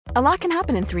A lot can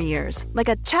happen in 3 years, like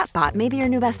a chatbot may be your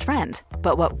new best friend.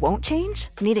 But what won't change?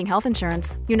 Needing health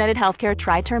insurance. United Healthcare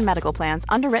Tri-Term Medical Plans,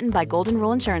 underwritten by Golden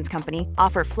Rule Insurance Company,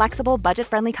 offer flexible,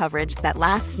 budget-friendly coverage that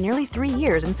lasts nearly 3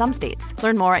 years in some states.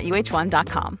 Learn more at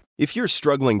uh1.com. If you're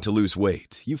struggling to lose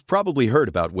weight, you've probably heard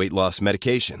about weight loss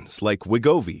medications like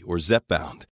Wegovy or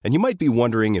Zepbound, and you might be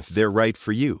wondering if they're right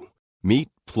for you. Meet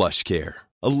PlushCare,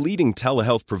 a leading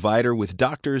telehealth provider with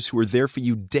doctors who are there for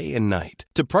you day and night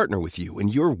to partner with you in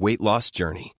your weight loss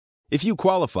journey. If you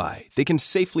qualify, they can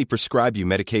safely prescribe you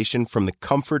medication from the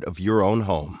comfort of your own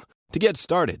home. To get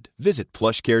started, visit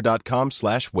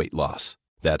plushcare.com/weightloss.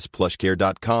 That's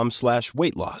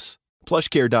plushcare.com/weightloss.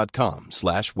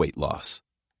 plushcare.com/weightloss.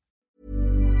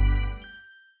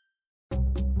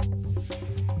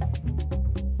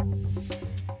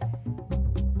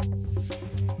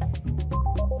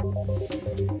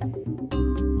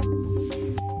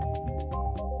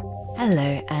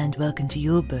 Hello and welcome to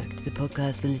Your Book, the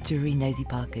podcast for literary nosy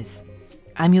parkers.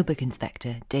 I'm your book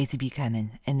inspector, Daisy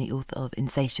Buchanan, and the author of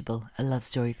Insatiable, a love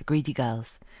story for greedy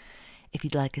girls. If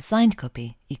you'd like a signed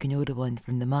copy, you can order one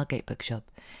from the Margate Bookshop.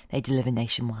 They deliver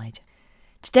nationwide.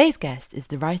 Today's guest is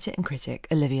the writer and critic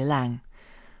Olivia Laing.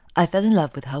 I fell in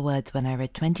love with her words when I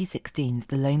read 2016's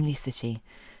The Lonely City,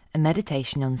 a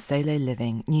meditation on solo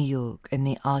living, New York, and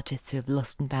the artists who have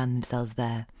lost and found themselves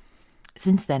there.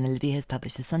 Since then, Olivia has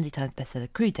published the Sunday Times bestseller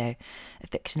Crudo, a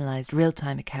fictionalised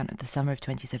real-time account of the summer of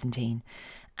 2017,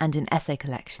 and an essay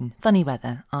collection, Funny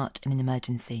Weather, Art in an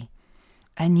Emergency.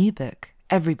 Her new book,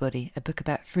 Everybody, a book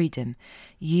about freedom,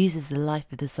 uses the life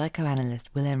of the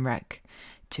psychoanalyst Wilhelm Reich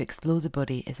to explore the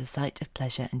body as a site of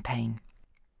pleasure and pain.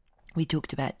 We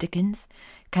talked about Dickens,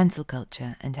 cancel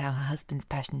culture, and how her husband's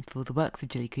passion for the works of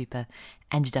Jilly Cooper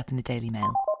ended up in the Daily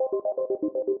Mail.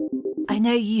 I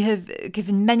know you have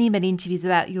given many, many interviews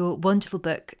about your wonderful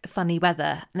book, Funny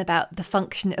Weather, and about the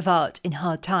function of art in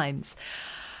hard times.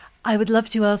 I would love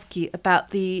to ask you about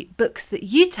the books that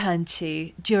you turned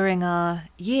to during our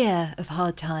year of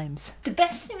hard times. The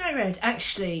best thing I read,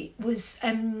 actually, was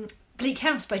Bleak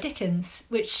House by Dickens,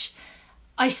 which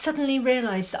I suddenly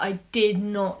realised that I did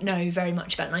not know very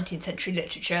much about 19th century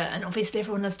literature, and obviously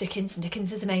everyone loves Dickens, and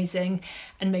Dickens is amazing,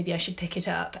 and maybe I should pick it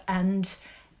up. And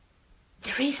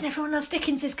the reason everyone loves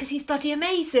Dickens is because he's bloody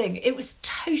amazing. It was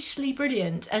totally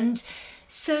brilliant, and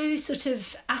so sort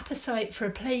of appetite for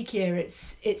a plague year.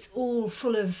 It's all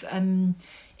full of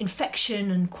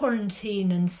infection and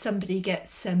quarantine, and somebody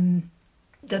gets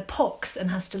the pox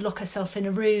and has to lock herself in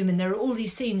a room, and there are all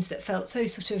these scenes that felt so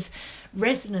sort of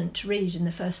resonant to read in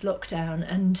the first lockdown,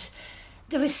 and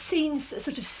there were scenes that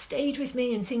sort of stayed with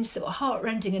me and scenes that were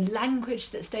heartrending and language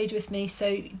that stayed with me.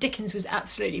 So Dickens was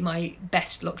absolutely my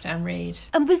best lockdown read.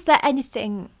 And was there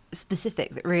anything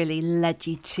specific that really led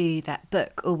you to that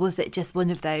book? Or was it just one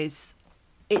of those,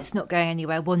 it's not going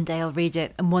anywhere, one day I'll read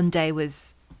it, and one day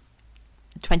was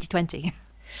 2020?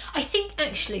 I think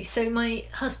actually, so my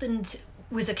husband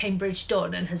was a Cambridge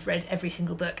Don and has read every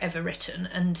single book ever written,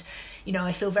 and you know,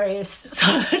 I feel various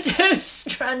sort of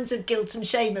strands of guilt and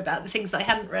shame about the things I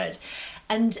hadn't read.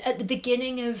 And at the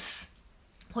beginning of,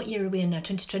 what year are we in now,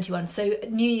 2021, so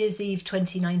New Year's Eve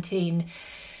 2019,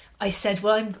 I said,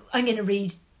 well, I'm going to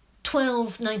read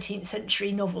 12 19th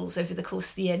century novels over the course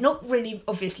of the year, not really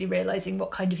obviously realising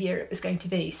what kind of year it was going to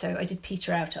be, so I did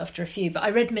peter out after a few, but I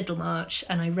read Middlemarch,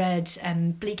 and I read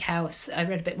Bleak House, I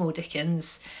read a bit more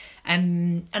Dickens,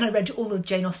 and I read all the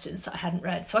Jane Austens that I hadn't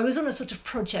read. So I was on a sort of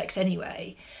project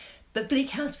anyway. But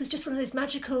Bleak House was just one of those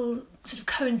magical sort of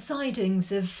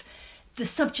coincidings of the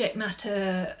subject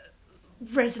matter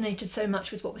resonated so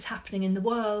much with what was happening in the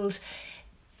world.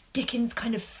 Dickens'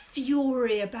 kind of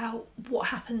fury about what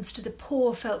happens to the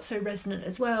poor felt so resonant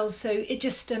as well. So it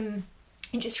just really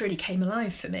came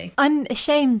alive for me. I'm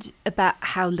ashamed about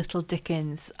how little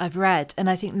Dickens I've read, and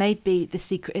I think maybe the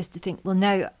secret is to think, well,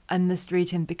 no, I must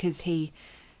read him because he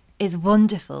is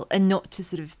wonderful, and not to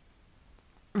sort of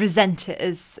resent it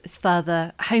as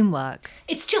further homework.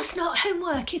 It's just not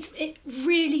homework. It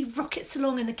really rockets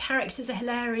along, and the characters are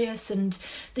hilarious and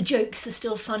the jokes are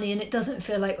still funny, and it doesn't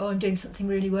feel like, oh, I'm doing something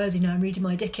really worthy now, I'm reading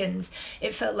my Dickens.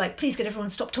 It felt like, please could everyone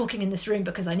stop talking in this room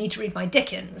because I need to read my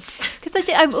Dickens. Because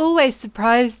I'm always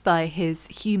surprised by his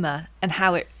humour and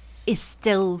how it is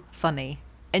still funny.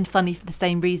 And funny for the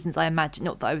same reasons, I imagine.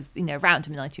 Not that I was, around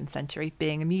in the 19th century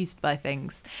being amused by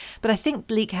things. But I think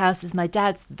Bleak House is my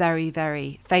dad's very,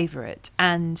 very favourite.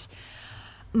 And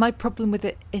my problem with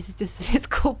it is just that it's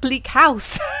called Bleak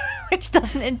House, which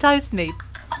doesn't entice me.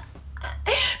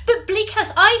 But Bleak Bleak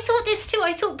House. I thought this too.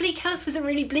 I thought Bleak House was a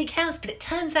really bleak house, but it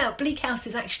turns out Bleak House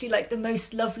is actually like the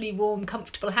most lovely, warm,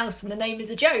 comfortable house, and the name is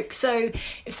a joke. So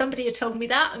if somebody had told me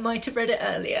that, I might have read it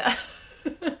earlier.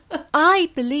 I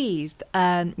believe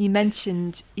you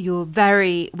mentioned your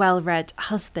very well-read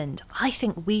husband. I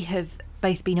think we have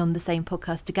both been on the same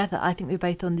podcast together. I think we were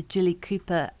both on the Jilly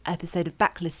Cooper episode of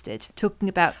Backlisted, talking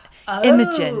about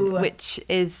Imogen, which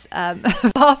is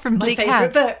far from Bleak House. My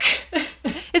favourite book.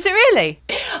 Is it really?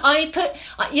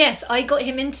 Yes, I got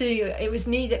him into. It was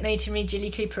me that made him read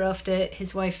Jilly Cooper after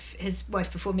his wife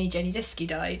before me, Jenny Diskey,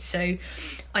 died. So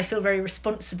I feel very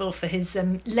responsible for his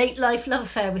late life love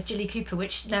affair with Jilly Cooper,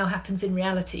 which now happens in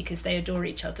reality because they adore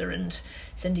each other and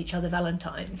send each other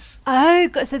valentines. Oh,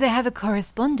 God, so they have a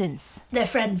correspondence. They're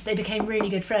friends. They became really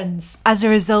good friends As a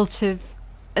result of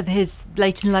his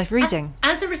late in life reading.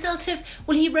 As a result of,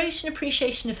 well, he wrote an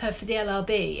appreciation of her for the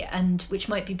LRB, and which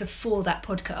might be before that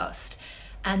podcast,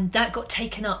 and that got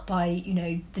taken up by, you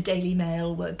know, the Daily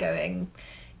Mail were going,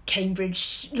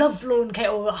 Cambridge lovelorn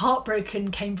or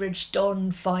heartbroken Cambridge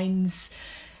Don finds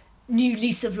new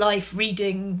lease of life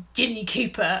reading Jilly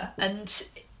Cooper, and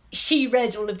she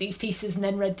read all of these pieces and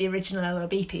then read the original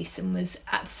LRB piece and was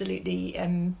absolutely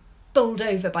bowled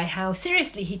over by how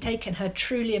seriously he'd taken her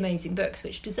truly amazing books,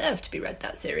 which deserved to be read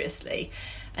that seriously,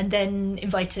 and then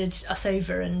invited us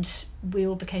over and we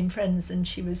all became friends, and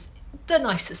she was the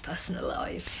nicest person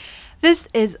alive. This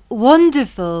is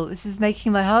wonderful. This is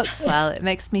making my heart swell. It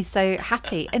makes me so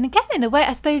happy. And again, in a way,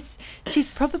 I suppose she's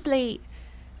probably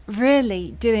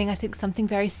really doing, I think, something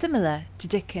very similar to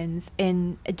Dickens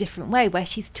in a different way, where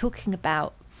she's talking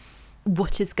about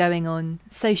what is going on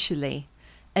socially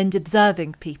and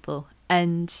observing people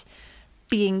and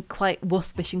being quite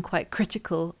waspish and quite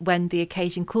critical when the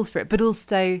occasion calls for it. But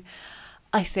also,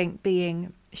 I think,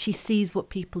 she sees what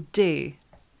people do.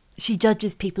 She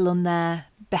judges people on their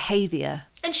behaviour.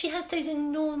 And she has those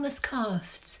enormous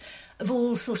casts of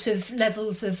all sort of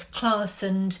levels of class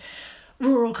and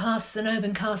rural castes and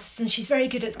urban castes, and she's very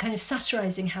good at kind of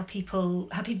satirising how people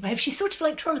behave. She's sort of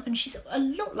like Trollope, and she's a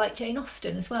lot like Jane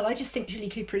Austen as well. I just think Jilly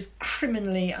Cooper is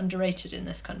criminally underrated in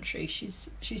this country.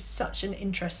 She's such an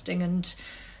interesting and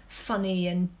funny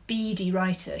and beady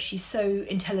writer. She's so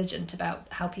intelligent about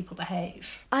how people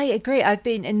behave. I agree. I've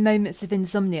been in moments of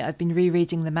insomnia. I've been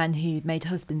rereading The Man Who Made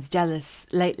Husbands Jealous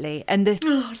lately, and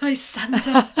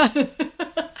Lysander.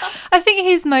 I think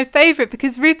he's my favourite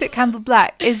because Rupert Campbell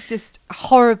Black is just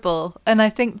horrible, and I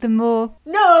think the more...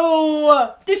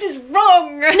 No! This is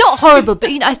wrong! Not horrible, but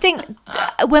I think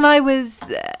when I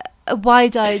was a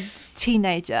wide-eyed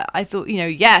teenager, I thought,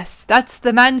 yes, that's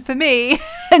the man for me.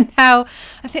 And now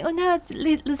I think, oh no,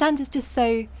 Lysander's just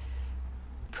so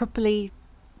properly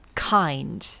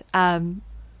kind.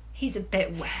 He's a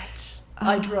bit wet.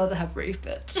 I'd rather have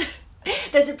Rupert.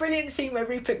 There's a brilliant scene where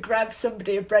Rupert grabs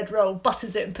somebody a bread roll,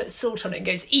 butters it and puts salt on it and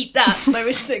goes, eat that. And I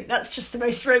always think that's just the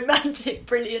most romantic,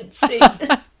 brilliant scene.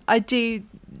 I do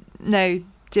know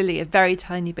Jilly a very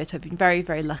tiny bit. I've been very,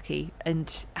 very lucky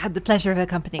and had the pleasure of her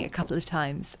company a couple of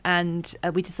times. And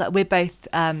we're both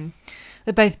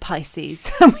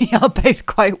Pisces and we are both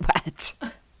quite wet. So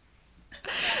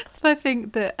I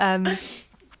think that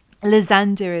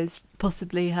Lysander is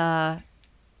possibly her,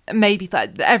 maybe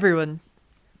everyone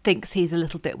thinks he's a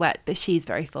little bit wet, but she's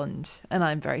very fond and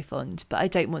I'm very fond, but I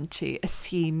don't want to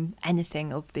assume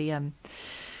anything of the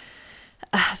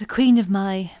queen of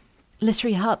my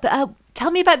literary heart. But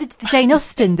tell me about the Jane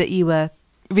Austen that you were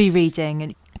rereading,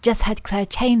 and just had Claire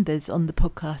Chambers on the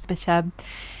podcast, but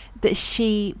that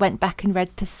she went back and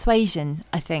read Persuasion,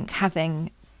 I think,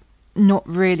 having not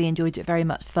really enjoyed it very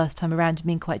much the first time around and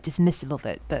being quite dismissive of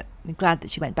it, but I'm glad that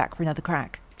she went back for another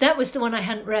crack. That was the one I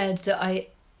hadn't read that I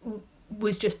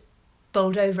was just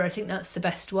bowled over. I think that's the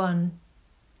best one.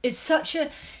 It's such a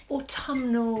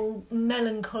autumnal,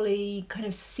 melancholy, kind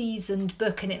of seasoned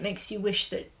book, and it makes you wish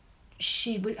that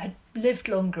she had lived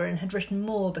longer and had written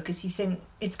more, because you think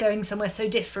it's going somewhere so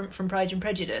different from Pride and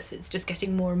Prejudice. It's just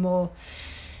getting more and more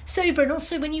sober. And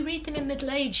also when you read them in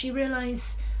middle age, you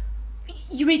realise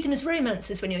you read them as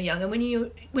romances when you're young, and when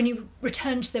you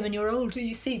return to them when you're older,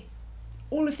 you see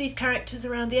all of these characters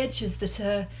around the edges that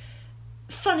are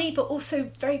funny but also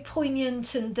very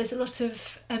poignant, and there's a lot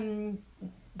of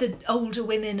the older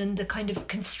women and the kind of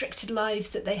constricted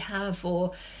lives that they have,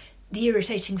 or the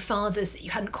irritating fathers that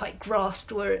you hadn't quite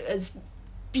grasped were as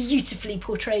beautifully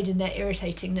portrayed in their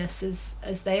irritatingness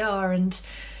as they are. And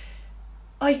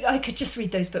I could just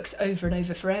read those books over and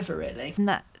over forever, really. And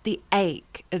that the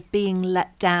ache of being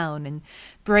let down and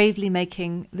bravely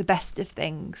making the best of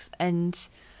things, and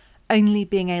only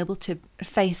being able to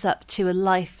face up to a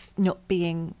life not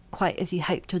being quite as you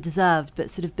hoped or deserved,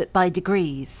 but by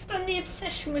degrees. And the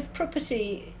obsession with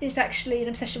property is actually an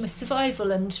obsession with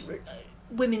survival, and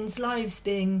women's lives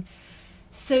being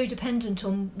so dependent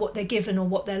on what they're given or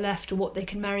what they're left or what they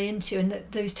can marry into, and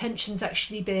that those tensions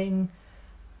actually being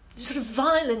sort of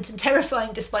violent and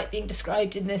terrifying despite being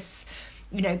described in this,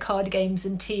 card games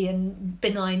and tea and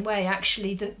benign way.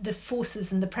 Actually, the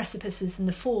forces and the precipices and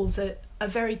the falls are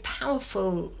very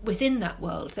powerful within that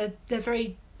world. They're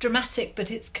very dramatic,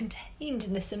 but it's contained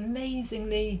in this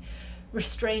amazingly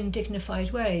restrained,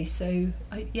 dignified way. So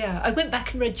I went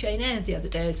back and read Jane Eyre the other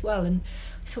day as well, and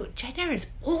I thought, Jane Eyre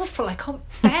is awful, I can't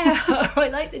bear her. I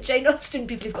like the Jane Austen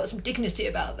people who've got some dignity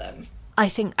about them. I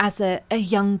think as a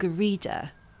younger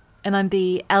reader, and I'm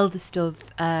the eldest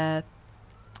of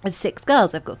 6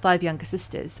 girls, I've got 5 younger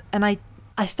sisters, and I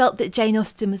felt that Jane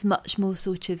Austen was much more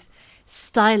sort of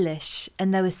stylish,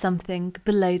 and there was something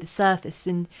below the surface,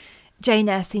 and Jane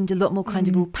Eyre seemed a lot more kind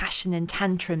of all passion and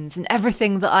tantrums and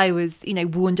everything that I was,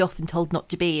 warned off and told not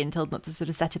to be and told not to sort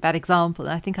of set a bad example.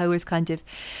 And I think I always kind of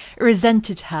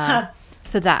resented her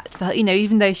for that. For her,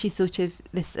 even though she's sort of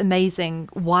this amazing,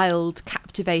 wild,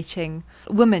 captivating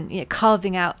woman,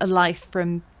 carving out a life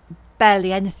from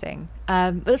barely anything.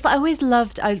 But it's like I always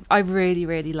loved, I really,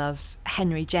 really love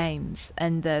Henry James,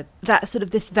 and that sort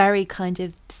of this very kind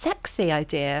of sexy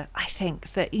idea, I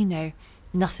think, that,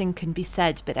 nothing can be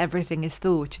said, but everything is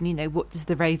thought. And, what does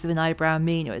the raise of an eyebrow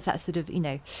mean? Or it's that sort of,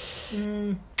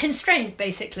 Constraint,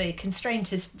 basically.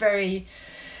 Constraint is very...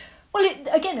 Well,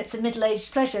 it's a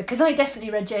middle-aged pleasure, because I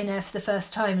definitely read Jane Eyre for the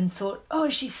first time and thought, oh,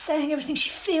 she's saying everything, she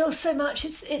feels so much.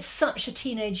 It's such a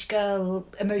teenage girl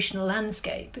emotional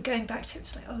landscape. But going back to it,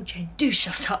 it's like, oh, Jane, do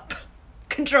shut up.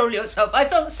 Control yourself. I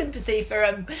felt sympathy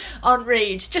for Aunt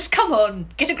Reed. Just come on,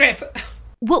 get a grip.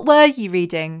 What were you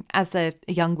reading as a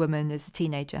young woman, as a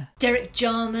teenager? Derek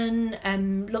Jarman,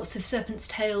 lots of Serpent's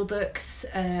Tail books,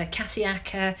 Kathy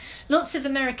Acker, lots of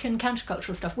American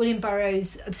countercultural stuff, William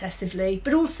Burroughs obsessively,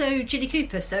 but also Jilly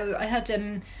Cooper. So I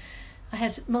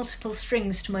had multiple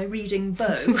strings to my reading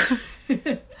bow.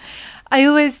 I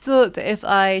always thought that if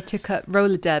I took up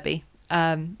roller derby,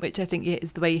 which I think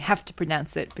is the way you have to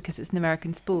pronounce it because it's an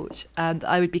American sport, that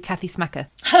I would be Kathy Smacker.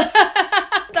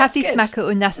 Kathy good. Smacker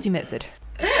or Nasty Mitford.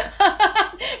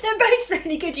 They're both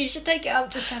really good. You should take it up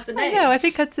just to have the names. I know. I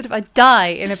think I'd die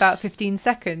in about 15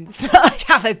 seconds, but I'd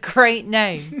have a great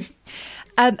name.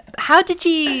 How did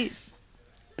you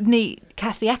meet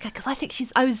Kathy Acker? Because I think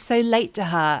I was so late to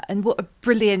her, and what a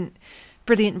brilliant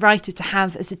writer to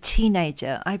have as a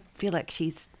teenager. I feel like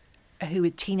she's who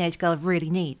a teenage girl really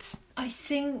needs. I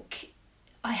think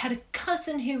I had a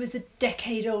cousin who was a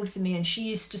decade older than me, and she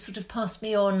used to sort of pass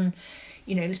me on,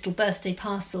 little birthday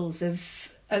parcels of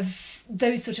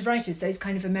those sort of writers, those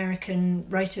kind of American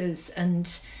writers,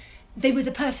 and they were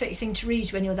the perfect thing to read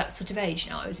when you're that sort of age.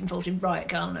 I was involved in Riot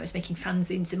Girl and I was making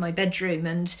fanzines in my bedroom,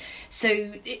 and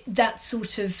so that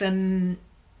sort of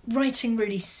writing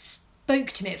really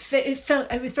spoke to me. It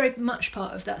felt I was very much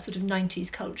part of that sort of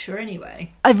 90s culture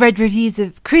anyway. I've read reviews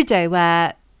of Crudo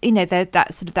where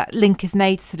that link is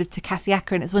made sort of to Kathy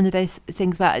Acker, and it's one of those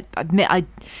things where I admit I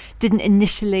didn't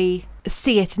initially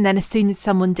see it, and then as soon as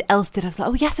someone else did, I was like,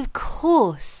 oh yes, of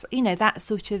course. That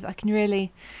sort of, I can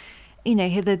really,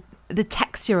 hear the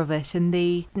texture of it, and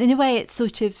in a way it's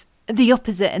sort of the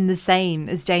opposite and the same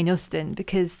as Jane Austen,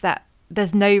 because that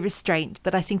there's no restraint,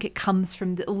 but I think it comes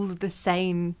from all of the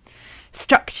same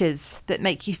structures that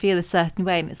make you feel a certain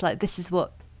way, and it's like, this is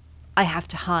what I have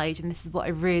to hide, and this is what I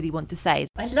really want to say.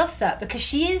 I love that, because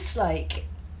she is like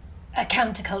a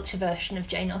counterculture version of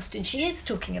Jane Austen. She is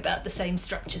talking about the same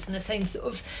structures and the same sort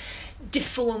of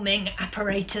deforming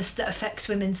apparatus that affects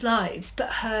women's lives, but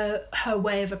her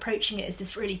way of approaching it is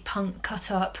this really punk, cut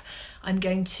up, I'm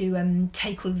going to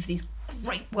take all of these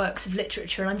great works of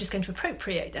literature and I'm just going to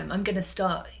appropriate them. I'm going to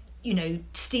start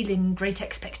stealing Great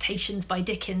Expectations by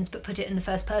Dickens, but put it in the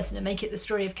first person and make it the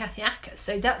story of Kathy Acker.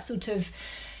 So that sort of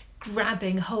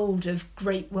grabbing hold of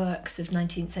great works of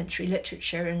 19th century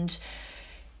literature and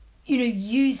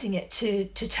using it to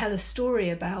tell a story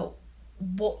about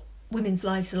what women's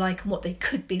lives are like and what they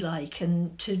could be like,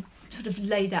 and to sort of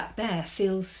lay that bare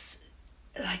feels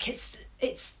like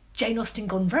it's Jane Austen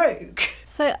gone rogue.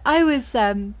 So I was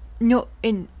not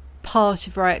in part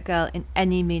of Riot Girl in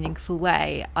any meaningful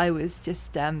way. I was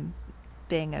just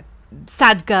being a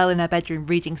sad girl in her bedroom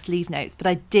reading sleeve notes, but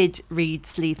I did read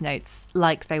sleeve notes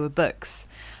like they were books.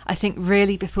 I think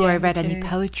really before I read any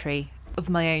poetry of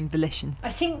my own volition. I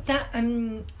think that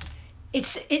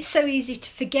it's so easy to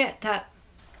forget that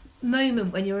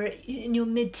moment when you're in your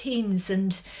mid-teens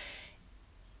and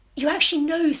you actually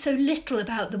know so little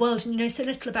about the world, and you know so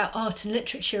little about art and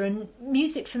literature, and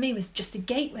music for me was just a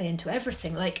gateway into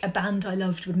everything. Like, a band I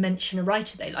loved would mention a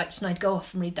writer they liked, and I'd go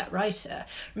off and read that writer.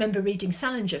 I remember reading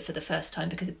Salinger for the first time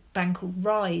because a band called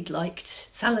Ride liked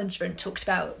Salinger and talked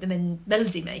about them in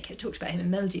Melody Maker, talked about him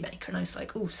in Melody Maker, and I was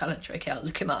like, oh, Salinger, okay, I'll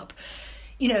look him up.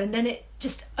 You know, and then it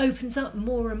just opens up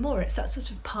more and more. It's that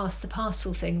sort of pass the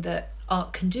parcel thing that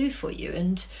art can do for you.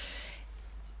 And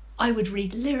I would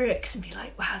read lyrics and be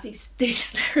like, wow, these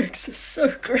lyrics are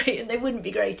so great, and they wouldn't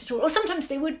be great at all. Or sometimes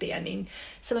they would be. I mean,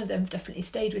 some of them definitely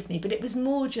stayed with me, but it was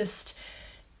more just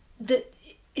that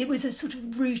it was a sort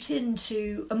of route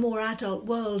into a more adult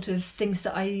world of things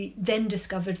that I then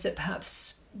discovered that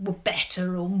perhaps were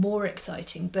better or more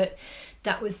exciting. But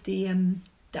that was the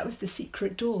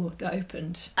secret door that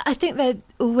opened. I think there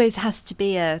always has to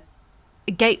be a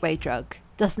gateway drug,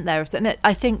 doesn't there? And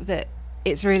I think that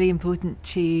it's really important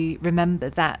to remember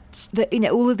that you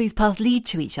know, all of these paths lead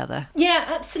to each other. Yeah,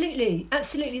 absolutely.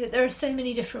 Absolutely, that there are so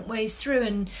many different ways through,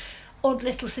 and odd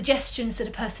little suggestions that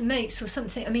a person makes or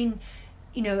something. I mean,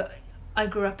 you know, I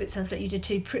grew up, it sounds like you did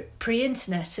too,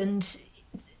 pre-internet, and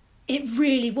it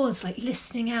really was like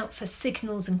listening out for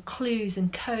signals and clues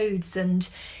and codes, and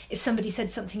if somebody said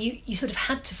something, you sort of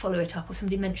had to follow it up, or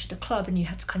somebody mentioned a club and you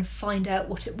had to kind of find out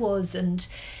what it was, and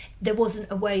there wasn't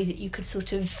a way that you could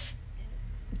sort of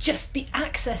just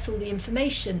access all the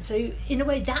information. So in a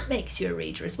way that makes you a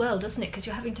reader as well, doesn't it? Because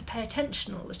you're having to pay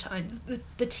attention all the time.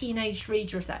 The teenage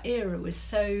reader of that era was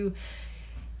so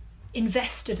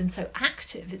invested and so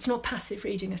active. It's not passive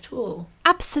reading at all.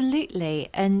 Absolutely.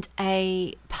 And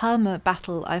a perma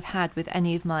battle I've had with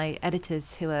any of my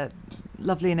editors, who are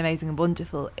lovely and amazing and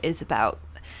wonderful, is about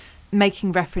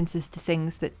making references to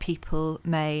things that people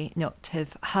may not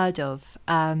have heard of.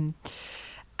 And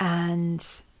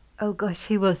oh gosh,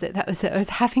 who was it? I was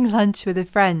having lunch with a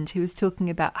friend who was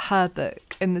talking about her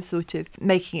book and the sort of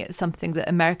making it something that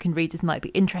American readers might be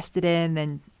interested in.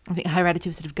 And I think her editor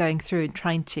was sort of going through and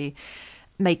trying to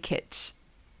make it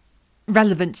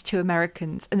relevant to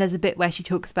Americans. And there's a bit where she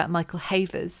talks about Michael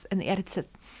Havers, and the editor said,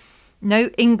 no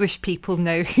English people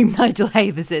know who Nigel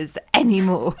Havers is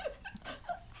anymore.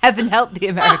 Heaven help the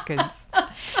Americans.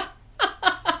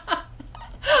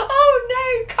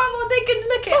 Come on, they can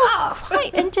look it up.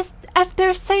 Quite, and just there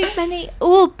are so many.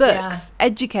 All books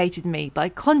educated me by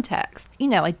context. You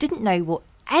know, I didn't know what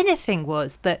anything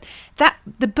was, but that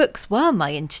the books were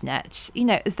my internet. You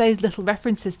know, as those little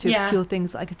references to obscure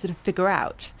things that I could sort of figure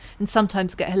out, and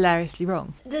sometimes get hilariously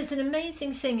wrong. There's an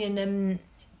amazing thing in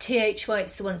T.H.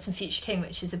 White's The Once and Future King,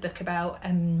 which is a book about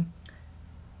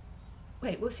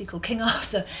what's he called? King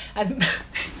Arthur.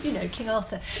 You know, King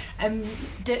Arthur.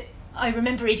 That I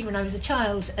remember reading when I was a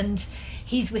child, and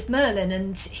he's with Merlin,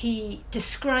 and he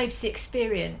describes the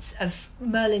experience of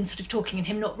Merlin sort of talking and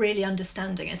him not really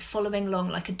understanding, as following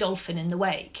along like a dolphin in the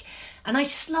wake. And I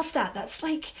just love that. That's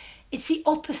like, it's the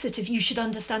opposite of you should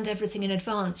understand everything in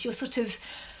advance. You're sort of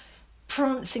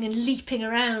prancing and leaping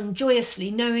around joyously,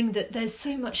 knowing that there's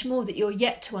so much more that you're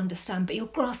yet to understand, but you're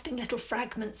grasping little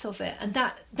fragments of it. And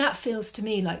that feels to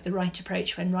me like the right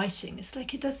approach when writing. It's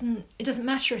like it doesn't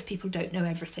matter if people don't know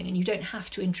everything, and you don't have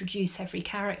to introduce every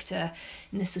character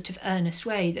in this sort of earnest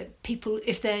way. That people,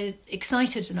 if they're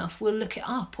excited enough, will look it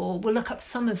up, or will look up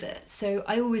some of it. So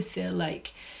I always feel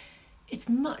like it's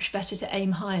much better to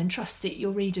aim high and trust that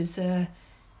your readers are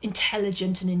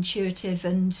intelligent and intuitive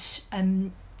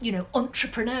and you know,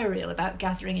 entrepreneurial about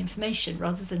gathering information,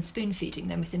 rather than spoon feeding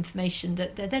them with information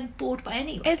that they're then bored by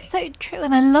anyway. It's so true,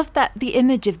 and I love that the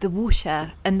image of the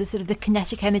water and the sort of the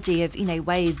kinetic energy of, you know,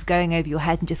 waves going over your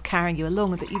head and just carrying you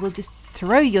along, that you will just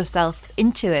throw yourself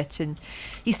into it and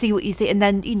you see what you see, and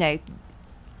then, you know,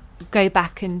 go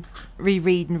back and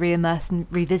reread and re-immerse and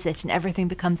revisit, and everything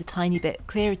becomes a tiny bit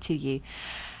clearer to you.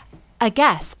 I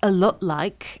guess a lot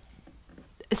like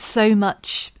so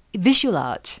much visual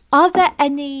art. Are there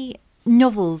any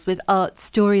novels with art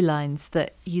storylines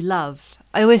that you love?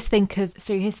 I always think of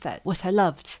Siri Histvedt, What I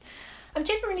Loved. I'm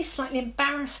generally slightly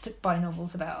embarrassed by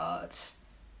novels about art,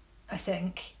 I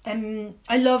think.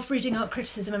 I love reading art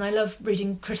criticism, and I love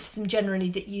reading criticism generally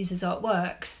that uses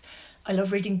artworks. I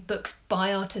love reading books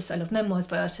by artists, I love memoirs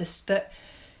by artists, but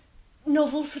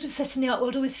novels sort of set in the art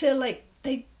world always feel like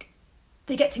they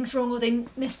get things wrong, or they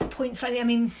miss the point slightly. I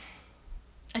mean,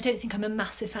 I don't think I'm a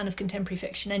massive fan of contemporary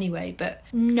fiction anyway, but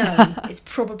no, it's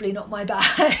probably not my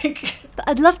bag.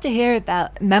 I'd love to hear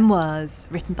about memoirs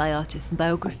written by artists and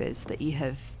biographies that you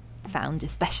have found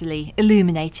especially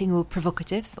illuminating or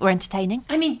provocative or entertaining.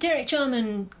 I mean, Derek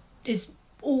Jarman is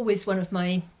always one of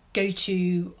my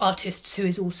go-to artists, who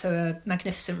is also a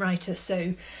magnificent writer.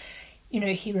 So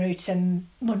he wrote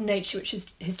Modern Nature, which is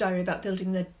his diary about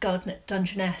building the garden at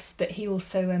Dungeness, but he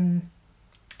also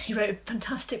he wrote a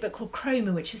fantastic book called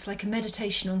Chroma, which is like a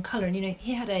meditation on colour. And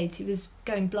he had AIDS, he was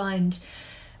going blind,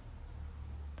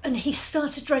 and he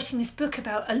started writing this book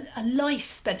about a life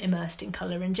spent immersed in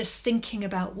colour and just thinking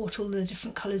about what all the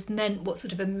different colours meant, what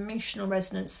sort of emotional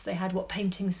resonance they had, what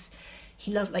paintings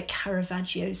he loved, like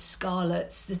Caravaggio's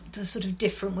scarlets, the sort of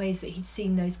different ways that he'd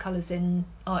seen those colours in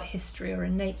art history or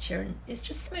in nature. And it's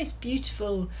just the most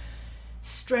beautiful,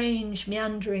 strange,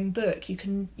 meandering book. You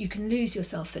can lose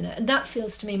yourself in it. And that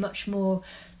feels to me much more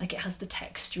like it has the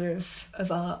texture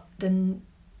of art than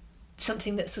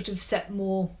something that's sort of set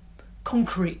more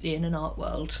concretely in an art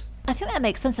world. I think that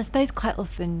makes sense. I suppose quite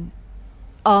often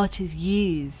art is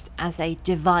used as a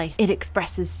device. It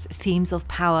expresses themes of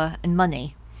power and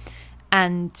money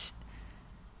and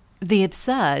the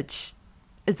absurd,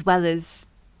 as well as,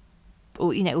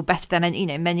 or better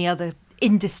than many other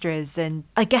industries. And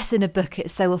I guess in a book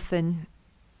it's so often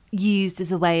used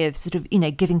as a way of sort of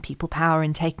giving people power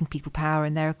and taking people power,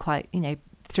 and there are quite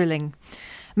thrilling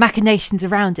machinations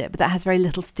around it, but that has very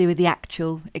little to do with the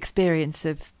actual experience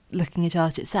of looking at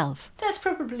art itself. That's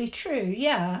probably true,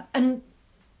 yeah. And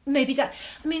maybe that,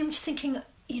 I'm just thinking,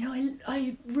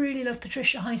 I really love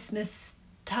Patricia Highsmith's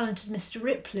Talented Mr.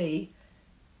 Ripley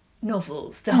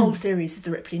novels, the whole series of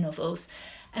the Ripley novels,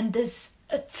 and there's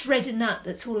a thread in that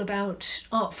that's all about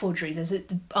art forgery. There's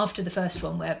after the first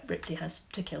one where Ripley has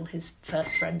to kill his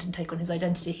first friend and take on his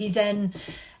identity, he then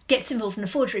gets involved in a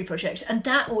forgery project, and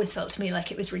that always felt to me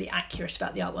like it was really accurate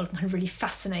about the art world and kind of really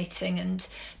fascinating and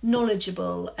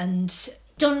knowledgeable and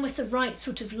done with the right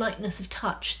sort of lightness of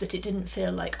touch, that it didn't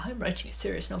feel like I'm writing a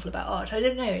serious novel about art. I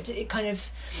don't know,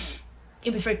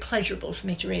 it was very pleasurable for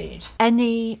me to read.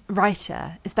 Any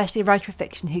writer, especially a writer of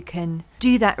fiction, who can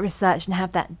do that research and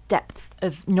have that depth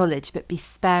of knowledge but be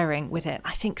sparing with it.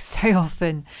 I think so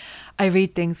often I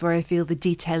read things where I feel the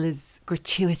detail is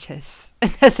gratuitous.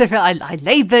 And I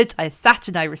laboured, I sat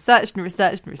and I researched and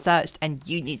researched and researched, and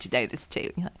you need to know this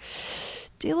too. And you're like,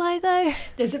 do I though?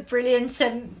 There's a brilliant,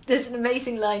 there's an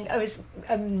amazing line. I was,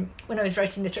 when I was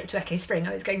writing The Trip to Echo Spring,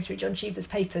 I was going through John Cheever's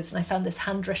papers and I found this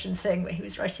handwritten thing where he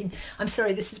was writing, I'm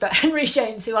sorry, this is about Henry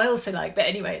James, who I also like, but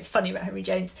anyway, it's funny about Henry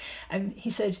James.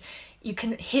 He said, you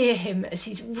can hear him as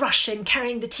he's rushing,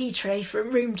 carrying the tea tray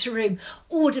from room to room,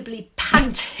 audibly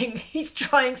panting. He's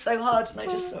trying so hard. And I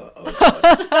just thought, oh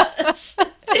God.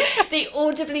 The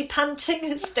audibly panting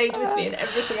has stayed with me in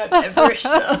everything I've ever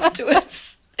written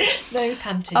afterwards. No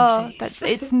panting, please.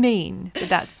 It's mean, but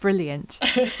that's brilliant.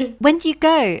 When do you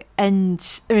go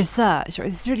and research, or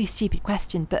it's a really stupid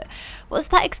question, but what's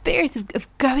that experience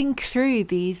of going through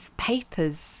these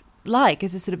papers like?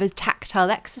 As a sort of a tactile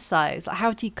exercise? Like,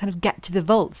 how do you kind of get to the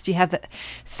vaults? Do you have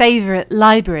favourite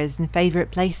libraries and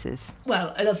favourite places?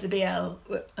 Well, I love the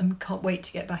BL. I can't wait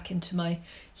to get back into my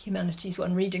Humanities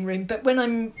 1 reading room. But when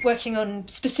I'm working on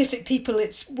specific people,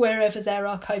 it's wherever their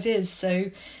archive is.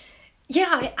 So yeah,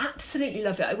 I absolutely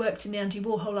love it. I worked in the Andy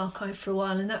Warhol archive for a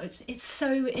while, and it's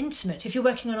so intimate. If you're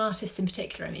working on artists in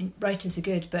particular, writers are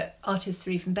good, but artists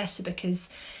are even better because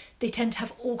they tend to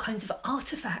have all kinds of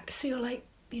artefacts. So you're like,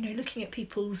 looking at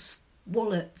people's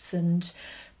wallets and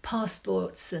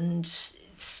passports and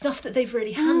stuff that they've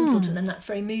really handled, and then that's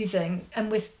very moving. And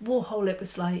with Warhol, it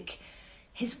was like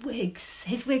his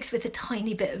wigs with a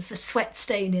tiny bit of a sweat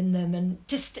stain in them, and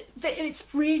just,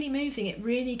 it's really moving. It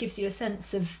really gives you a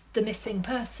sense of the missing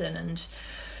person, and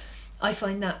I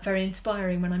find that very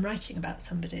inspiring when I'm writing about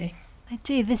somebody. I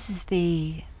do. This is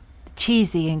the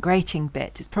cheesy and grating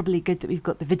bit. It's probably good that we've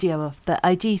got the video of, but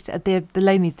I do, the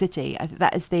Lonely City,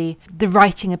 that is the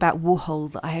writing about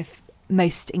Warhol that I have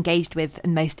most engaged with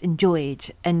and most enjoyed,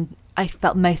 and I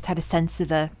felt most had a sense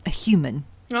of a human.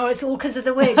 Oh, it's all because of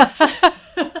the wigs.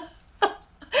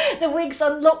 The wigs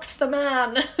unlocked the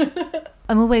man.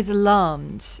 I'm always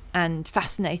alarmed and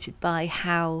fascinated by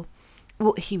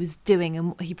what he was doing and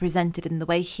what he presented, and the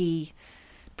way he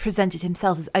presented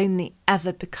himself has only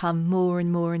ever become more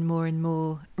and more and more and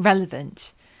more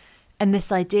relevant. And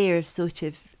this idea of sort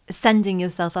of sending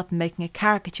yourself up and making a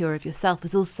caricature of yourself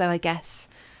was also, I guess,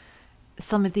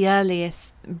 some of the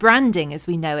earliest branding as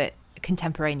we know it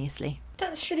contemporaneously.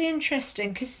 That's really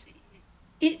interesting, because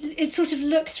it sort of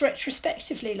looks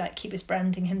retrospectively like he was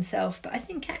branding himself, but I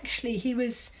think actually he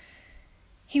was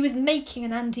making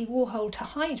an Andy Warhol to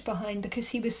hide behind, because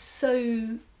he was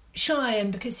so shy,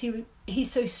 and because he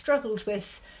so struggled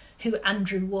with who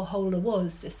Andrew Warholer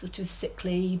was, this sort of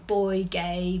sickly boy,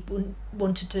 gay,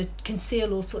 wanted to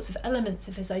conceal all sorts of elements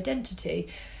of his identity.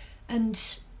 And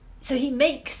so he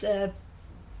makes a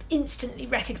instantly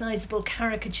recognisable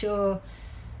caricature,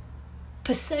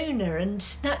 persona, and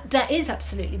that is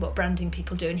absolutely what branding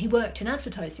people do. And he worked in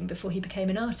advertising before he became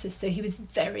an artist, so he was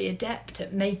very adept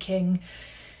at making,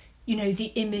 you know,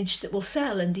 the image that will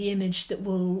sell and the image that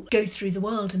will go through the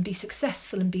world and be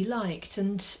successful and be liked.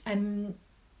 And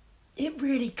it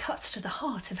really cuts to the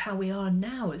heart of how we are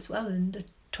now as well in the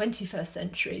 21st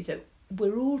century, that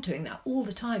we're all doing that all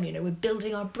the time. You know, we're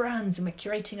building our brands and we're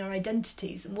curating our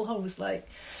identities, and Warhol was like,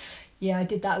 yeah, I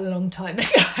did that a long time ago.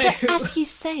 But as you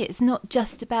say, it's not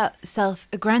just about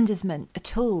self-aggrandizement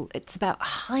at all. It's about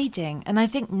hiding. And I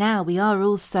think now we are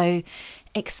all so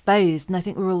exposed, and I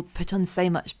think we're all put on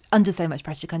under so much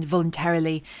pressure to kind of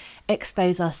voluntarily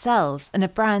expose ourselves. And a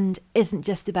brand isn't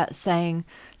just about saying,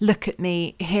 look at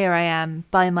me, here I am,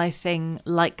 buy my thing,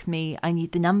 like me, I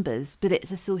need the numbers. But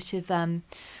it's a sort of, a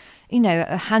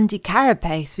handy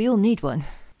carapace. We all need one.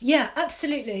 Yeah,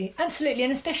 absolutely. Absolutely.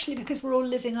 And especially because we're all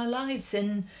living our lives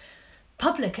in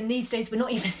public. And these days we're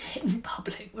not even in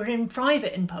public. We're in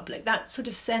private in public. That sort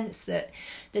of sense that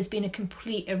there's been a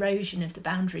complete erosion of the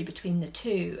boundary between the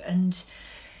two. And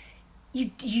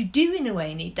you do in a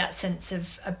way need that sense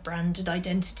of a branded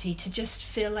identity to just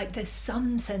feel like there's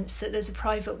some sense that there's a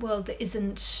private world that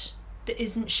isn't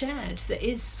shared, that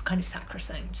is kind of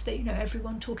sacrosanct, that, you know,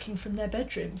 everyone talking from their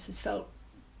bedrooms has felt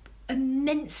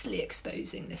immensely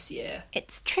exposing this year.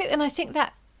 It's true, and I think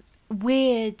that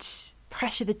weird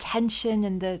pressure, the tension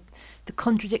and the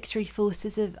contradictory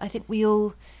forces of, I think we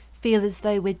all feel as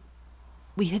though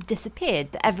we have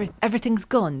disappeared, that everything's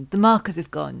gone, the markers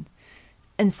have gone.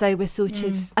 And so we're sort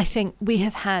of, I think we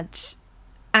have had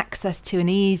access to an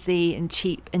easy and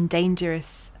cheap and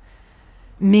dangerous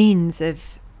means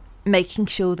of making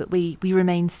sure that we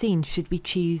remain seen should we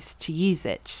choose to use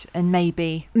it, and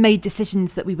maybe made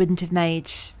decisions that we wouldn't have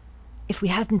made if we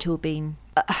hadn't all been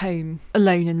at home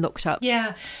alone and locked up.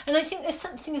 Yeah, and I think there's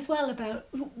something as well about,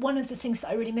 one of the things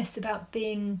that I really miss about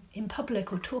being in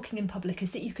public or talking in public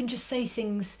is that you can just say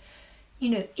things, you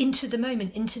know, into the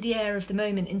moment, into the air of the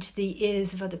moment, into the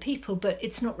ears of other people, but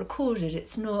it's not recorded,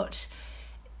 it's not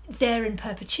there in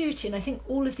perpetuity. And I think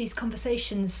all of these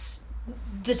conversations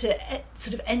that are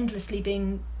sort of endlessly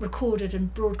being recorded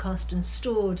and broadcast and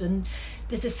stored, and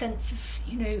there's a sense of,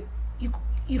 you know,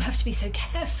 you have to be so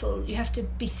careful, you have to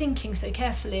be thinking so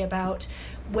carefully about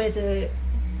whether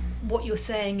what you're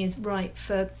saying is right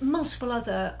for multiple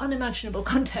other unimaginable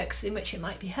contexts in which it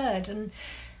might be heard. And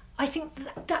I think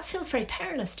that feels very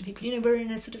perilous to people. You know, we're in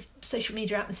a sort of social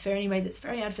media atmosphere anyway that's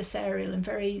very adversarial and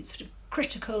very sort of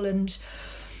critical and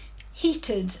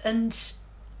heated, and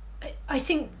I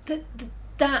think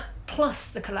that plus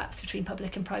the collapse between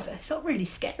public and private has felt really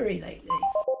scary lately.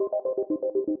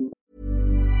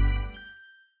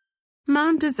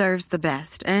 Mom deserves the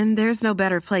best, and there's no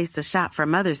better place to shop for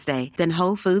Mother's Day than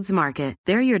Whole Foods Market.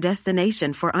 They're your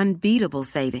destination for unbeatable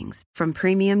savings, from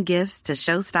premium gifts to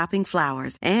show-stopping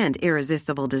flowers and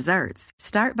irresistible desserts.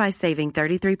 Start by saving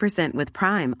 33% with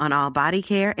Prime on all body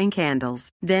care and candles.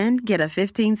 Then get a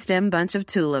 15-stem bunch of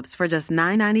tulips for just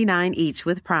 $9.99 each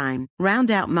with Prime.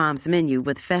 Round out Mom's menu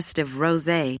with festive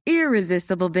rosé,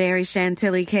 irresistible berry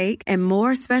chantilly cake, and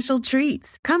more special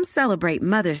treats. Come celebrate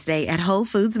Mother's Day at Whole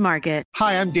Foods Market.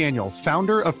 Hi, I'm Daniel,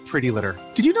 founder of Pretty Litter.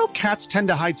 Did you know cats tend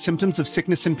to hide symptoms of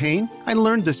sickness and pain? I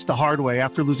learned this the hard way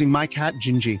after losing my cat,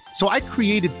 Gingy. So I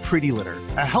created Pretty Litter,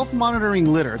 a health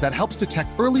monitoring litter that helps detect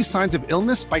early signs of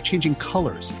illness by changing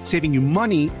colors, saving you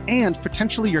money and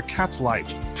potentially your cat's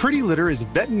life. Pretty Litter is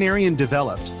veterinarian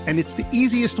developed, and it's the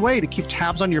easiest way to keep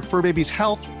tabs on your fur baby's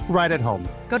health right at home.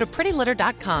 Go to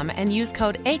prettylitter.com and use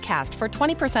code ACAST for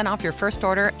 20% off your first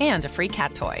order and a free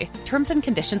cat toy. Terms and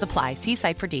conditions apply. See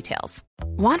site for details.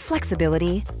 Want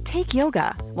flexibility? Take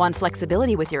yoga. Want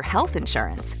flexibility with your health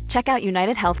insurance? Check out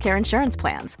United Healthcare Insurance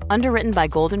Plans. Underwritten by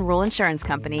Golden Rule Insurance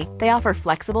Company, they offer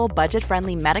flexible,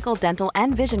 budget-friendly medical, dental,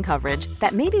 and vision coverage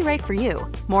that may be right for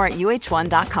you. More at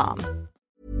uh1.com.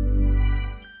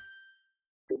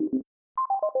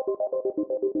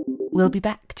 We'll be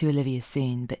back to Olivia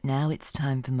soon, but now it's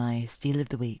time for my Steal of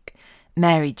the Week,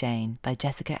 Mary Jane by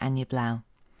Jessica Anya Blau.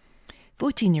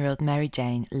 14-year-old Mary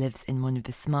Jane lives in one of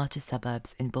the smarter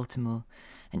suburbs in Baltimore.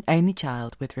 An only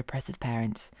child with repressive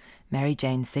parents, Mary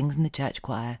Jane sings in the church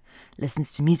choir,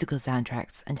 listens to musical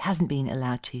soundtracks, and hasn't been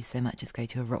allowed to so much as go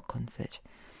to a rock concert.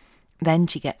 Then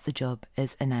she gets a job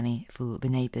as a nanny for the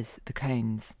neighbours, the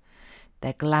Cones.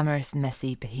 They're glamorous,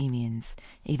 messy bohemians.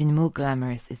 Even more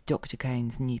glamorous is Dr.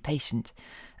 Cone's new patient,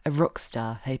 a rock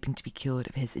star hoping to be cured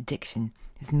of his addiction,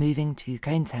 who's moving to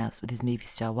Cone's house with his movie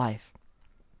star wife.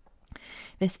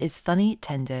 This is funny,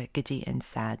 tender, giddy and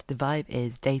sad. The vibe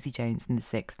is Daisy Jones and the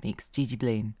Six meets Gigi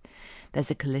Bloom.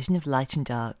 There's a collision of light and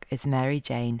dark as Mary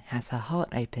Jane has her heart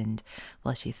opened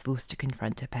while she is forced to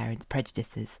confront her parents'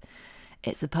 prejudices.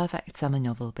 It's a perfect summer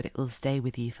novel, but it will stay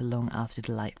with you for long after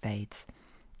the light fades.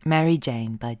 Mary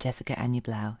Jane by Jessica Anya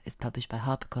Blau is published by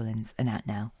HarperCollins and out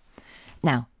now.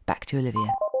 Now, back to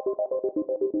Olivia.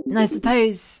 And I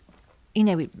suppose,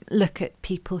 we look at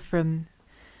people from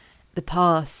the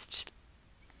past.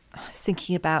 I was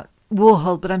thinking about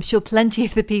Warhol, but I'm sure plenty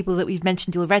of the people that we've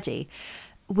mentioned already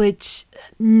would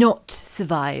not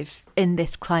survive in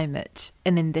this climate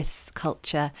and in this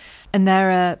culture. And there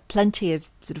are plenty of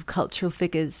sort of cultural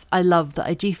figures I love that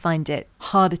I do find it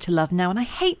harder to love now. And I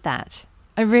hate that.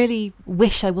 I really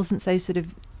wish I wasn't so sort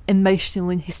of emotional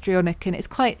and histrionic. And it's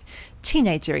quite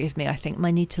teenagery of me, I think,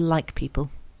 my need to like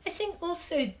people. I think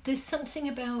also there's something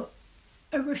about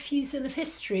a refusal of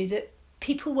history, that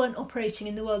people weren't operating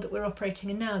in the world that we're operating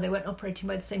in now. They weren't operating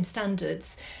by the same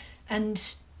standards.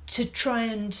 And to try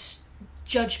and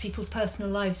judge people's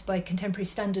personal lives by contemporary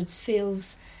standards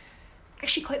feels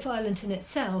actually quite violent in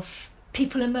itself.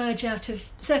 People emerge out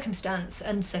of circumstance,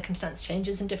 and circumstance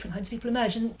changes and different kinds of people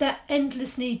emerge. And that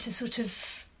endless need to sort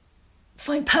of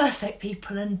find perfect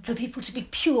people and for people to be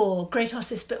pure, great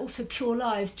artists, but also pure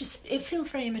lives, just it feels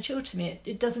very immature to me.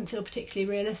 It doesn't feel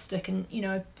particularly realistic. And,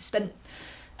 I've spent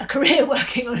a career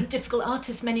working on difficult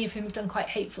artists, many of whom have done quite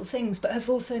hateful things, but have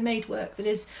also made work that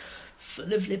is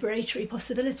full of liberatory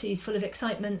possibilities, full of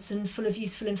excitements and full of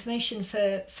useful information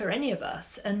for any of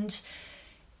us. And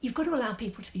you've got to allow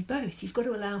people to be both. You've got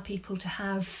to allow people to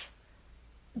have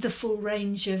the full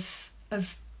range of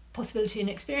possibility and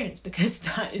experience, because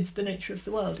that is the nature of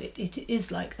the world. It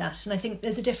is like that. And I think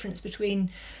there's a difference between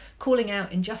calling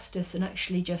out injustice and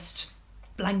actually just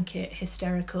blanket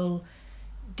hysterical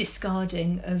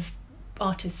discarding of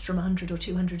artists from 100 or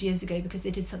 200 years ago because they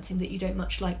did something that you don't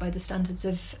much like by the standards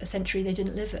of a century they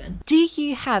didn't live in. Do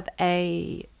you have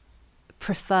a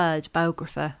preferred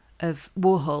biographer of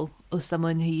Warhol, or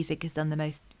someone who you think has done the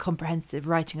most comprehensive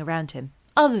writing around him,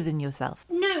 other than yourself?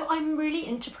 No, I'm really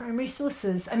into primary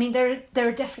sources. I mean, there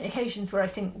are definitely occasions where I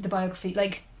think the biography,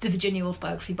 like the Virginia Woolf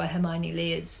biography by Hermione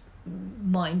Lee, is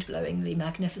mind-blowingly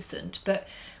magnificent. But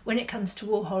when it comes to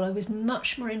Warhol, I was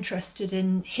much more interested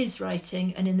in his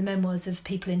writing and in the memoirs of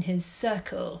people in his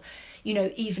circle,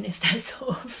 even if they're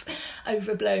sort of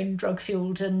overblown,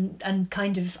 drug-fueled and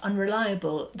kind of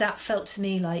unreliable. That felt to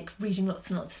me like reading lots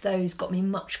and lots of those got me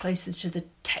much closer to the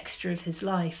texture of his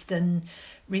life than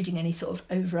reading any sort of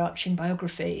overarching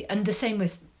biography. And the same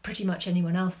with pretty much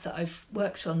anyone else that I've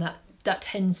worked on. That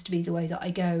tends to be the way that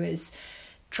I go, is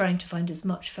trying to find as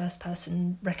much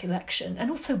first-person recollection.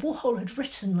 And also Warhol had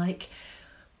written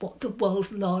the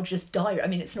world's largest diary. I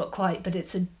mean, it's not quite, but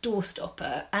it's a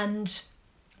doorstopper, and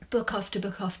book after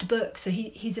book after book. So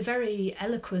he's a very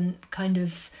eloquent kind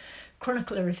of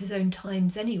chronicler of his own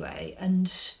times anyway,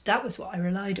 and that was what I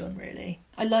relied on, really.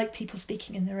 I like people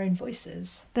speaking in their own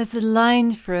voices. There's a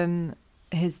line from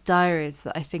his diaries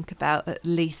that I think about at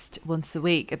least once a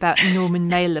week, about Norman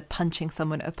Mailer punching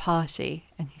someone at a party,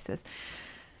 and he says,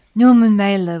 "Norman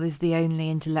Mailer was the only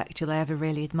intellectual I ever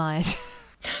really admired."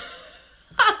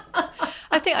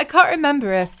 I can't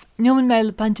remember if Norman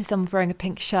Mailer punches someone for wearing a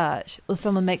pink shirt or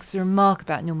someone makes a remark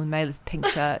about Norman Mailer's pink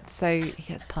shirt, so he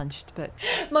gets punched. But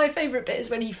my favourite bit is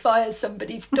when he fires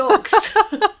somebody's dogs.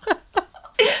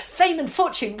 Fame and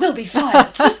fortune will be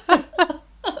fired.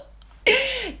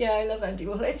 Yeah, I love Andy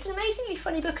Warhol. It's an amazingly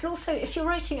funny book. And also, if you're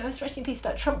I was writing a piece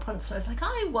about Trump once, and I was like,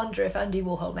 I wonder if Andy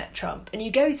Warhol met Trump. And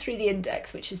you go through the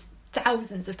index, which is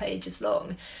thousands of pages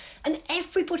long, and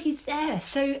everybody's there.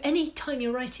 So any time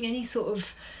you're writing any sort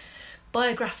of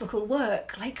biographical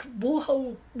work, like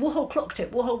Warhol clocked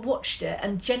it, Warhol watched it,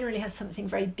 and generally has something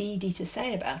very beady to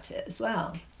say about it as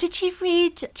well. Did you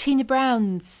read Tina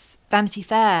Brown's Vanity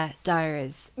Fair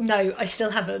diaries? No, I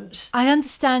still haven't. I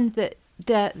understand that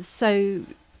they're so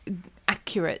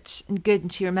accurate and good,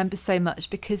 and she remembers so much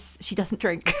because she doesn't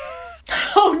drink.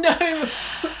 Oh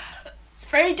no! It's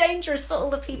very dangerous for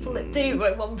all the people that do,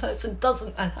 where one person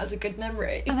doesn't and has a good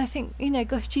memory. And I think,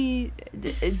 gosh, do you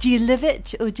live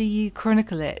it or do you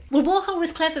chronicle it? Well, Warhol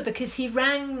was clever because he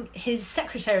rang his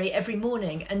secretary every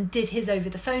morning and did his over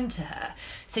the phone to her.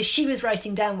 So she was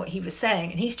writing down what he was saying,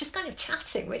 and he's just kind of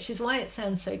chatting, which is why it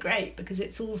sounds so great, because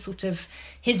it's all sort of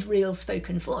his real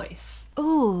spoken voice.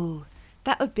 Ooh,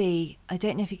 that would be, I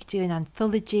don't know if you could do an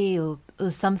anthology or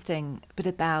something, but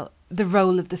about the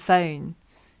role of the phone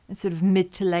in sort of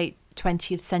mid to late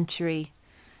 20th century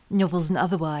novels and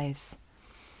otherwise.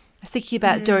 I was thinking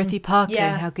about Dorothy Parker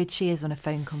and how good she is on a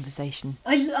phone conversation.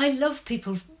 I love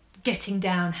people getting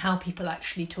down how people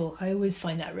actually talk. I always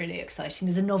find that really exciting.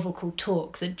 There's a novel called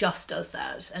Talk that just does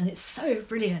that, and it's so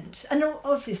brilliant. And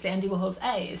obviously Andy Warhol's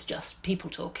A is just people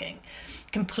talking,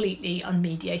 completely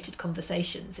unmediated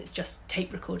conversations. It's just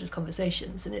tape recorded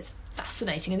conversations, and it's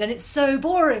fascinating. And then it's so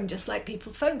boring, just like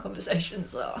people's phone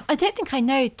conversations are. I don't think I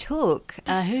know Talk.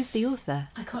 Who's the author?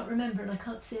 I can't remember, and I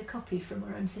can't see a copy from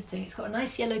where I'm sitting. It's got a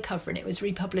nice yellow cover, and it was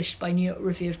republished by New York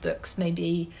Review of Books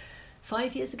maybe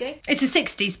 5 years ago. It's a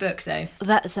 60s book, though.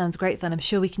 That sounds great fun. I'm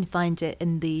sure we can find it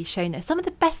in the show notes. Some of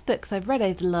the best books I've read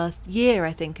over the last year,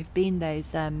 I think, have been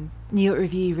those New York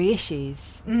Review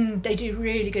reissues. They do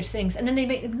really good things, and then they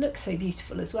make them look so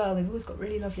beautiful as well. They've always got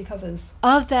really lovely covers.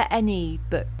 Are there any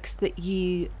books that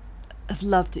you have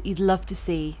loved, that you'd love to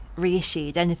see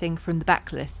reissued? Anything from the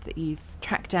backlist that you've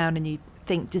tracked down and you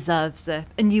think deserves a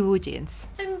new audience?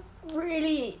 I'm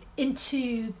really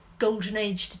into Golden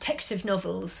Age detective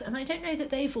novels, and I don't know that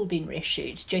they've all been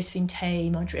reissued. Josephine Tay,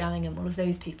 Marjorie Allingham, all of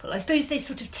those people. I suppose they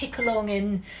sort of tick along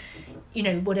in, you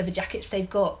know, whatever jackets they've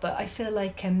got, but I feel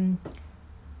like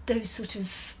those sort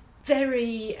of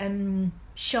very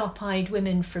sharp-eyed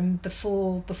women from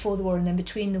before the war and then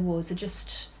between the wars are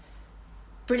just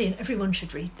brilliant. Everyone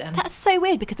should read them. That's so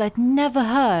weird, because I'd never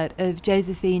heard of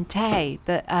Josephine Tay,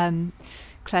 but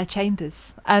Claire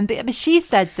Chambers. But she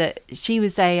said that she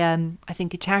was I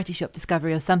think a charity shop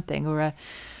discovery or something, or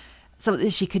something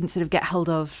that she couldn't sort of get hold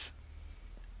of,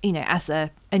 you know, as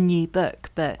a new book.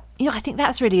 But, you know, I think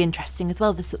that's really interesting as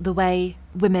well, the way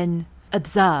women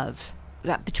observe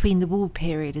that between the war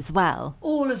period as well.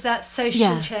 All of that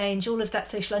social change, all of that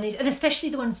social unease, and especially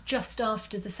the ones just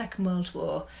after the Second World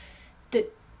War,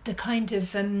 that the kind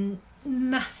of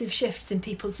massive shifts in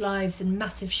people's lives and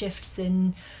massive shifts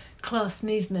in class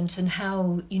movement, and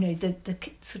how, you know, the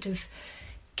sort of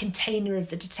container of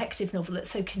the detective novel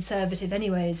that's so conservative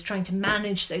anyway is trying to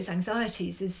manage those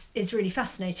anxieties is really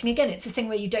fascinating. Again, it's a thing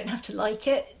where you don't have to like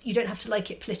it. You don't have to like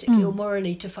it politically or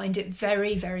morally to find it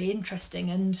very, very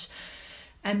interesting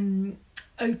and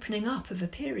opening up of a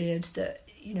period that,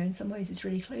 you know, in some ways is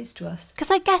really close to us.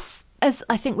 Because I guess, as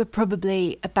I think we're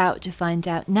probably about to find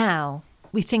out now,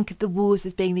 we think of the wars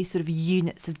as being these sort of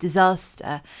units of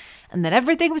disaster, and then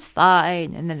everything was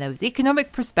fine, and then there was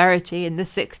economic prosperity in the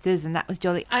 60s, and that was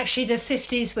jolly. Actually, the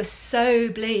 50s were so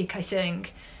bleak, I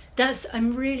think.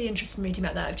 I'm really interested in reading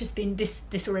about that. I've just been,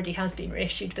 this already has been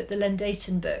reissued, but the Len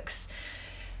Deighton books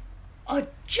are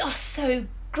just so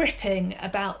gripping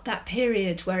about that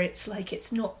period where it's like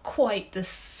it's not quite the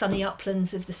sunny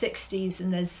uplands of the 60s,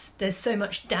 and there's so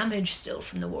much damage still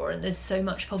from the war, and there's so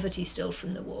much poverty still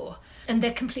from the war. And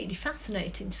they're completely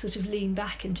fascinating to sort of lean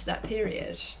back into that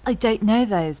period. I don't know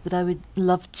those, but I would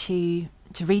love to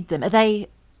read them. Are they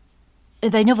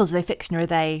novels? Are they fiction, or are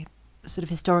they sort of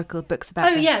historical books about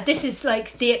them? Yeah, this is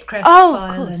like the Ipcress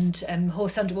file and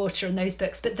Horse Underwater and those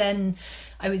books. But then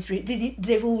I was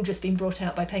they've all just been brought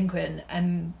out by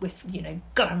Penguin with, you know,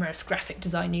 glamorous graphic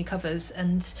design new covers.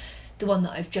 And the one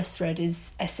that I've just read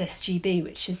is SSGB,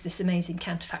 which is this amazing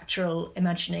counterfactual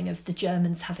imagining of the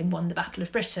Germans having won the Battle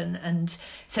of Britain. And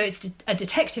so it's a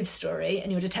detective story,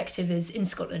 and your detective is in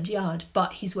Scotland Yard,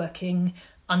 but he's working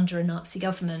under a Nazi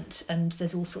government, and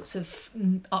there's all sorts of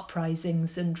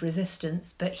uprisings and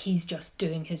resistance, but he's just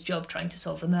doing his job, trying to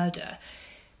solve a murder.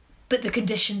 But the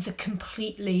conditions are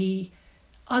completely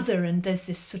other, and there's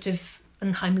this sort of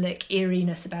unheimlich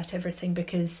eeriness about everything,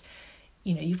 because,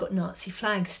 you know, you've got Nazi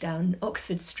flags down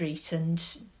Oxford Street,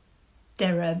 and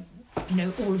there are, you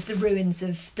know, all of the ruins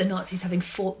of the Nazis having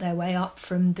fought their way up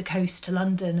from the coast to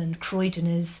London, and Croydon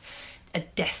is a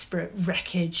desperate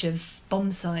wreckage of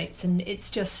bomb sites. And it's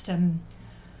just,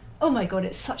 oh my God,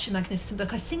 it's such a magnificent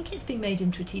book. I think it's being made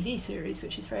into a TV series,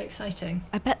 which is very exciting.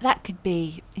 I bet that could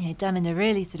be, you know, done in a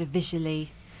really sort of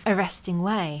visually arresting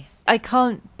way. I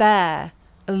can't bear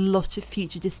a lot of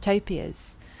future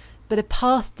dystopias, but a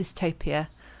past dystopia,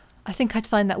 I think I'd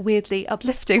find that weirdly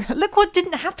uplifting. Look what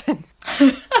didn't happen.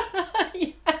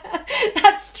 Yeah,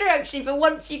 that's true, actually. For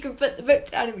once you can put the book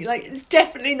down and be like, it's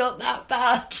definitely not that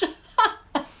bad.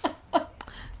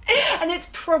 And it's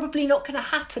probably not going to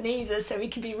happen either, so we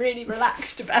can be really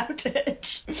relaxed about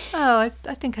it. Oh,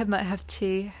 I think I might have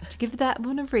to give that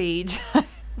one a read.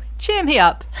 Cheer me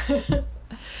up.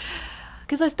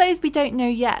 Because I suppose we don't know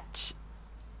yet.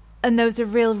 And there was a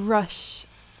real rush,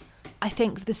 I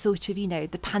think, for the sort of, you know,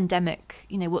 the pandemic,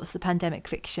 you know, what's the pandemic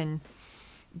fiction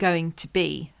going to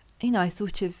be? You know,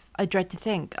 I dread to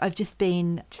think. I've just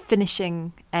been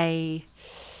finishing a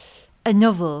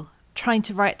novel, trying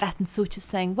to write that and sort of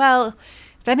saying, well,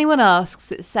 if anyone asks,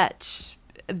 it's set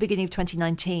at the beginning of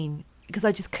 2019, because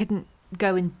I just couldn't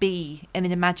go and be in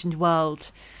an imagined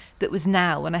world that was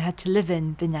now when I had to live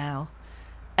in the now.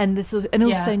 And the sort of, and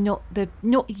also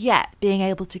not yet being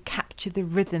able to capture the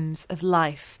rhythms of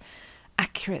life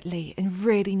accurately, and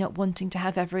really not wanting to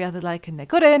have every other, like, and they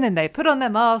got in and they put on their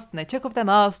mask and they took off their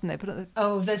mask and they put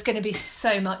on there's going to be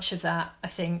so much of that, I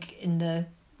think, in the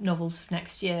novels of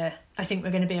next year. I think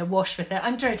we're going to be awash with it.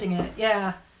 I'm dreading it,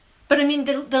 yeah. But I mean,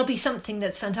 there'll be something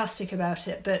that's fantastic about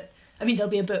it, but I mean,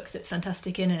 there'll be a book that's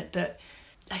fantastic in it, but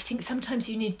I think sometimes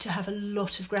you need to have a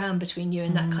lot of ground between you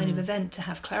and that kind of event to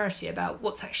have clarity about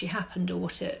what's actually happened or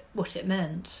what it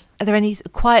meant. Are there any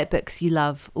quiet books you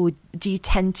love, or do you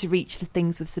tend to reach for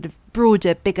things with sort of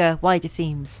broader, bigger, wider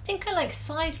themes? I think I like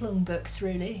sidelong books,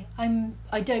 really.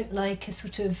 I don't like a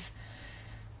sort of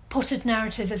potted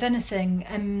narrative of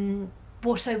anything.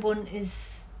 What I want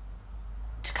is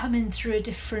to come in through a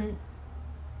different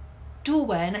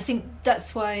doorway, and I think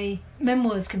that's why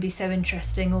memoirs can be so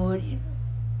interesting, or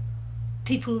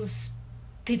people's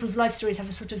life stories have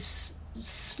a sort of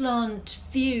slant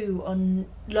view on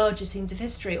larger scenes of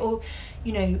history. Or,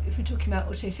 you know, if we're talking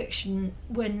about autofiction,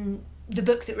 when the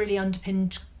book that really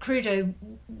underpinned Crudo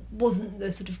wasn't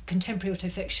the sort of contemporary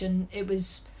autofiction, it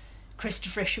was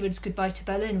Christopher Isherwood's Goodbye to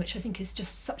Berlin, which I think is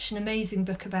just such an amazing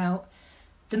book about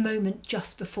the moment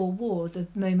just before war, the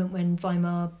moment when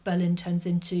Weimar Berlin turns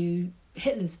into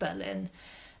Hitler's Berlin.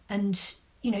 And,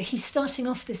 you know, he's starting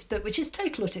off this book, which is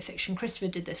total autofiction. Christopher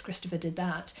did this, Christopher did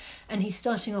that. And he's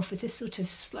starting off with this sort of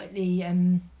slightly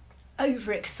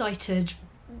overexcited,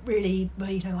 really,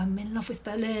 well, you know, I'm in love with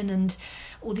Berlin and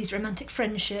all these romantic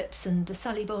friendships and the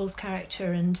Sally Bowles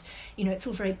character, and, you know, it's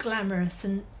all very glamorous,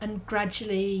 and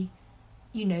gradually,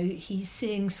 you know, he's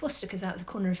seeing swastikas out of the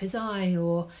corner of his eye,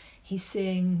 or he's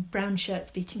seeing brown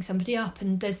shirts beating somebody up,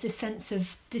 and there's this sense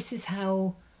of this is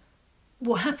how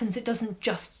what happens. It doesn't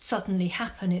just suddenly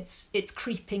happen, it's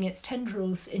creeping its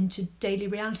tendrils into daily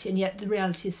reality, and yet the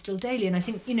reality is still daily. And I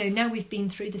think, you know, now we've been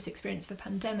through this experience of a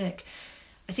pandemic,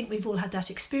 I think we've all had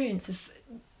that experience of,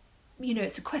 you know,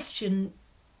 it's a question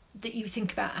that you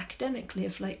think about academically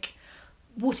of, like,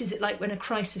 what is it like when a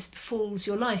crisis befalls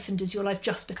your life, and does your life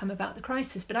just become about the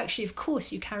crisis? But actually, of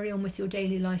course, you carry on with your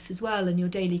daily life as well, and your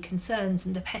daily concerns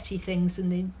and the petty things and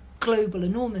the global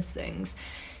enormous things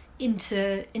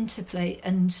interplay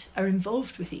and are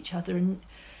involved with each other. And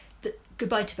that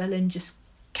Goodbye to Berlin just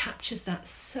captures that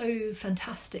so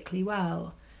fantastically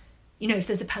well. You know, if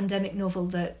there's a pandemic novel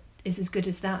that is as good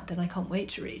as that, then I can't wait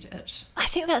to read it. I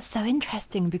think that's so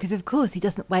interesting because, of course, he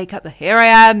doesn't wake up, here I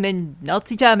am in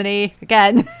Nazi Germany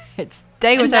again. It's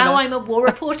day whatever. And now I'm a war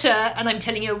reporter and I'm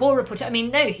telling you a war reporter. I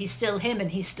mean, no, he's still him, and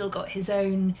he's still got his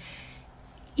own,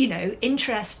 you know,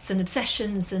 interests and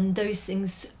obsessions, and those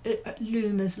things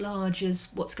loom as large as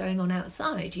what's going on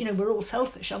outside. You know, we're all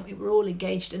selfish, aren't we? We're all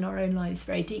engaged in our own lives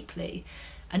very deeply.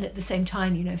 And at the same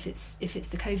time, you know, if it's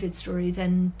the COVID story,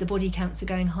 then the body counts are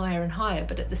going higher and higher.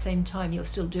 But at the same time, you're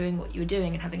still doing what you were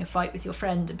doing and having a fight with your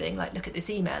friend and being like, look at this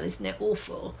email, isn't it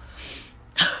awful?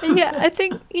 Yeah, I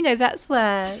think, you know, that's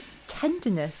where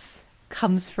tenderness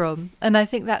comes from. And I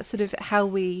think that's sort of how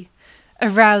we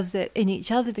arouse it in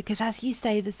each other. Because as you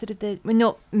say, we're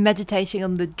not meditating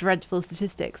on the dreadful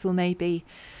statistics, or maybe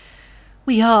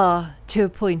we are to a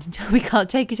point until we can't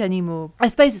take it anymore. I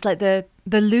suppose it's like the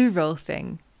loo roll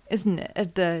thing, isn't it?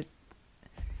 Of the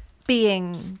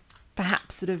being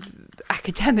perhaps sort of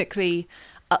academically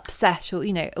upset, or,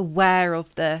 you know, aware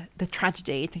of the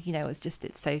tragedy, thinking, you know, it's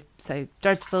so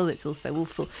dreadful, it's also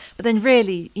awful, but then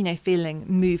really, you know, feeling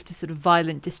moved to sort of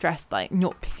violent distress by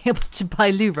not being able to buy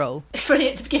loo roll. It's funny,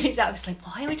 at the beginning of that I was like,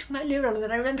 why are we talking about loo roll? And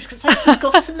then I remembered, because I'd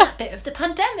forgotten that bit of the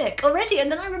pandemic already,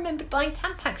 and then I remembered buying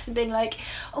Tampax and being like,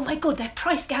 oh my god, they're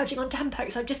price gouging on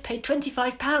Tampax, I've just paid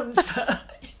 £25 for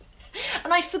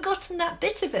and I'd forgotten that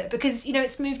bit of it, because, you know,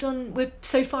 it's moved on. We're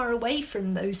so far away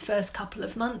from those first couple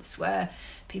of months where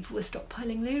people were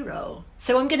stockpiling loo roll.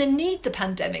 So I'm going to need the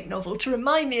pandemic novel to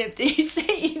remind me of these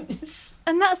scenes.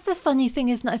 And that's the funny thing,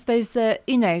 isn't it? I suppose that,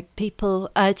 you know, people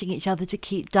urging each other to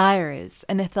keep diaries,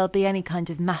 and if there'll be any kind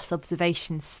of mass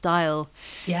observation style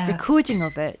recording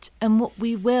of it, and what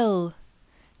we will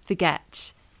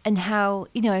forget. And how,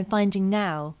 you know, I'm finding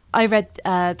now, I read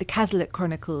the Cazalet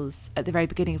Chronicles at the very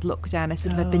beginning of lockdown. I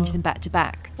sort of binged them back to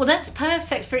back. Well, that's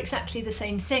perfect for exactly the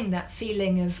same thing, that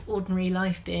feeling of ordinary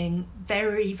life being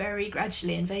very, very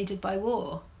gradually invaded by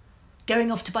war.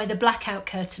 Going off to buy the blackout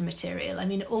curtain material. I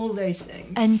mean, all those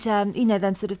things. And, you know,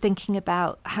 them sort of thinking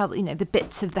about how, you know, the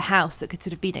bits of the house that could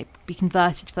sort of be, you know, be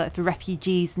converted for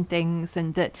refugees and things,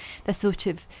 and that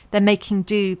they're making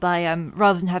do by,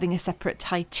 rather than having a separate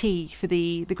Thai tea for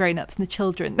the grown-ups and the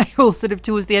children, they all sort of,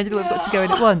 towards the end of it, have got to go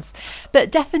in at once.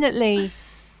 But definitely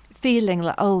feeling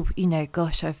like, oh, you know,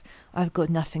 gosh, I've I've got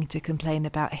nothing to complain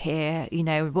about here, you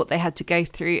know, what they had to go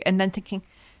through, and then thinking,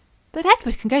 but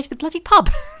Edward can go to the bloody pub.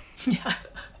 Yeah.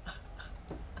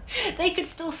 They could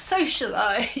still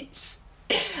socialise.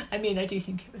 I mean, I do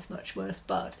think it was much worse,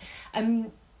 but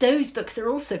those books are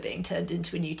also being turned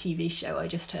into a new TV show, I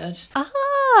just heard.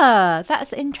 Ah,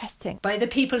 that's interesting. By the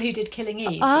people who did Killing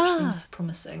Eve, which seems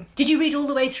promising. Did you read all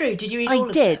the way through? Did you read all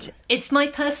of them? I did. It's my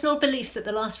personal belief that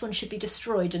the last one should be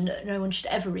destroyed and no one should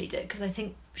ever read it, because I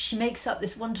think she makes up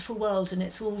this wonderful world and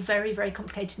it's all very, very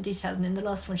complicated and detailed, and in the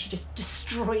last one she just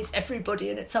destroys everybody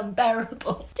and it's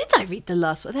unbearable. Did I read the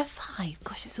last one? They're 5.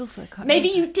 Gosh, it's awful. I can't Maybe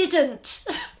remember. You didn't.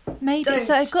 Maybe. Don't.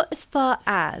 So I got as far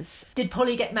as... Did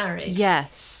Polly get married?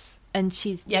 Yes. And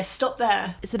she's... Yes, stop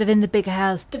there. Sort of in the big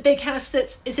house. The big house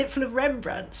that's... Is it full of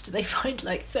Rembrandts? Do they find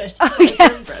like 35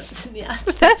 Rembrandts in the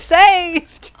attic? They're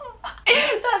saved!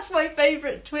 That's my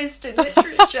favourite twist in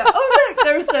literature. Oh look,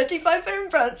 there are 35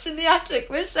 Rembrandts in the attic.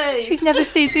 We're saved. We've never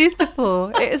seen these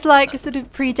before. It was like a sort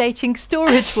of predating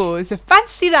Storage Wars.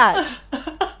 Fancy that!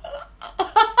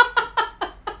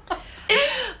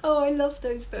 Oh, I love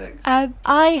those books.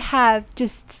 I have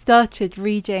just started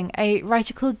reading a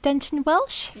writer called Denton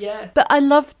Welsh. Yeah. But I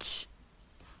love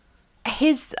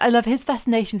his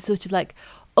fascination with sort of like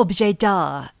objet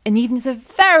d'art, and even as a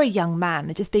very young man,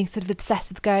 and just being sort of obsessed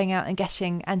with going out and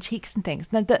getting antiques and things.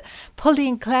 And but Polly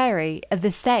and Clary are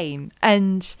the same,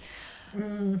 and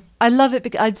I love it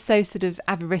because I'm so sort of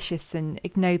avaricious and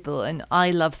ignoble, and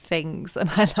I love things and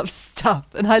I love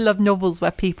stuff, and I love novels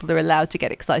where people are allowed to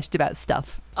get excited about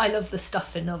stuff. I love the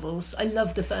stuff in novels. I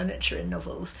love the furniture in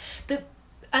novels. But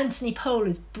Anthony Powell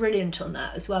is brilliant on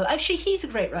that as well. Actually, he's a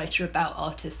great writer about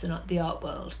artists and the art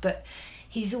world, but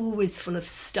he's always full of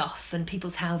stuff, and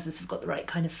people's houses have got the right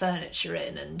kind of furniture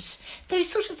in, and those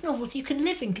sort of novels you can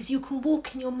live in because you can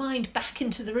walk in your mind back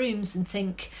into the rooms and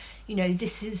think, you know,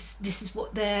 this is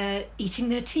what they're eating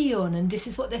their tea on, and this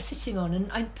is what they're sitting on,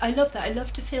 and I love that. I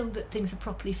love to feel that things are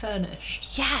properly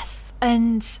furnished. Yes,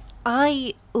 and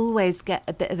I always get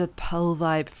a bit of a Pole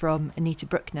vibe from Anita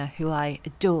Brookner, who I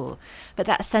adore, but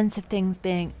that sense of things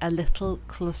being a little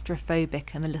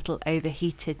claustrophobic and a little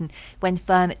overheated, and when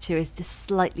furniture is just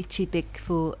slightly too big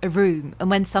for a room, and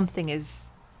when something is,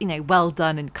 you know, well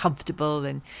done and comfortable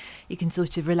and you can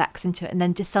sort of relax into it, and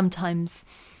then just sometimes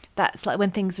that's like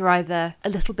when things are either a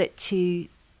little bit too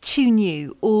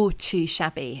new or too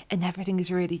shabby and everything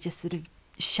is really just sort of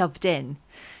shoved in.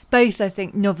 Both, I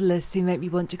think, novelists who make me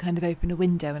want to kind of open a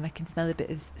window and I can smell a bit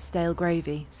of stale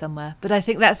gravy somewhere. But I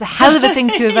think that's a hell of a thing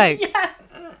to evoke.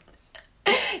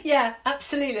 Yeah,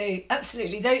 absolutely. That's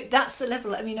the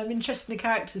level. I mean, I'm interested in the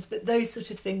characters, but those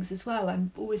sort of things as well.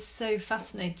 I'm always so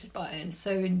fascinated by it and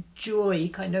so enjoy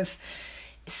kind of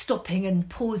stopping and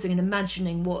pausing and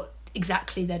imagining what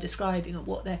exactly they're describing or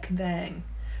what they're conveying.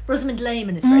 Rosamund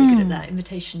Lehman is very good at that.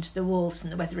 Invitation to the Waltz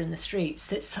and The Weather in the Streets.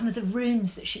 That some of the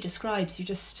rooms that she describes, you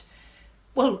just,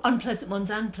 well, unpleasant ones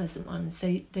and pleasant ones,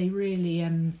 they really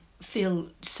feel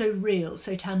so real,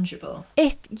 so tangible.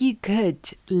 If you could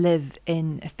live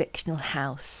in a fictional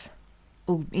house,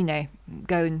 or, you know,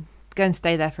 go and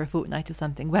stay there for a fortnight or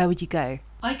something, where would you go?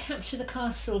 I capture the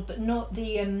castle, but not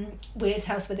the weird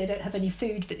house where they don't have any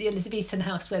food, but the Elizabethan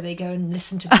house where they go and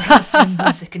listen to gramophone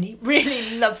music and eat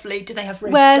really lovely. Do they have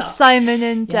roast Where's duck? Simon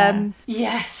and...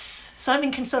 Yes,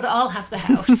 Simon can sort of, I'll have the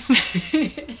house.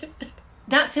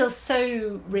 That feels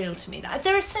so real to me.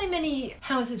 There are so many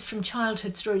houses from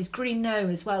childhood stories. Green Knowe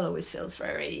as well always feels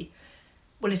very...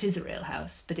 Well, it is a real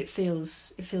house, but it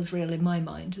feels real in my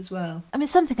mind as well. I mean,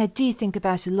 something I do think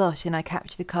about a lot in I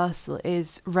Capture the Castle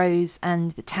is Rose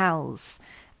and the towels.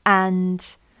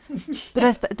 And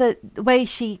but the way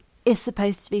she is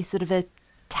supposed to be sort of a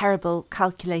terrible,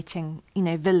 calculating, you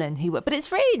know, villain but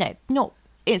it's really, you know, not,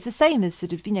 it's the same as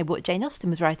sort of, you know, what Jane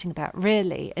Austen was writing about,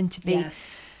 really. And to be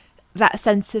that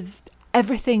sense of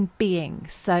everything being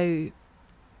so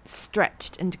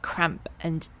stretched and cramped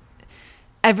and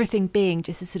everything being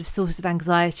just a sort of source of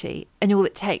anxiety, and all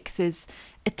it takes is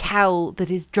a towel that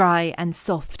is dry and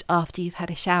soft after you've had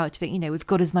a shower to think, you know, with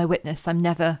God as my witness, I'm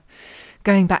never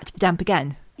going back to the damp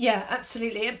again. Yeah,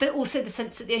 absolutely. But also the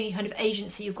sense that the only kind of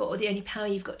agency you've got, or the only power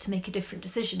you've got to make a different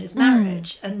decision, is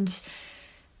marriage. And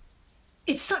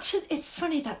it's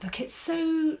funny, that book, it's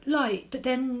so light, but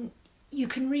then you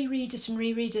can reread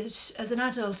it as an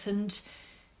adult, and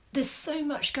there's so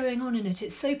much going on in it.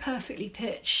 It's so perfectly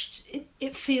pitched.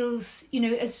 It feels, you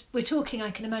know, as we're talking,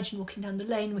 I can imagine walking down the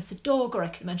lane with the dog, or I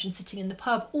can imagine sitting in the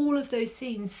pub. All of those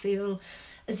scenes feel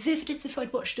as vivid as if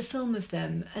I'd watched a film of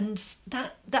them. And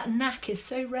that knack is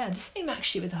so rare. The same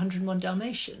actually with 101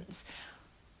 Dalmatians.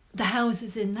 the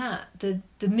houses in that, the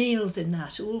meals in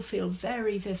that all feel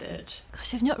very vivid.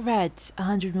 Gosh, I've not read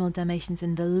 101 Dalmatians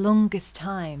in the longest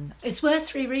time. It's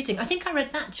worth rereading. I think I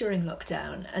read that during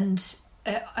lockdown, and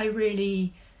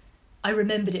I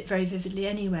remembered it very vividly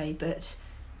anyway, but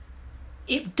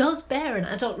it does bear an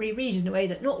adult reread in a way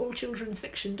that not all children's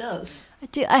fiction does.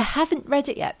 I haven't read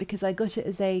it yet because I got it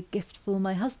as a gift for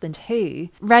my husband, who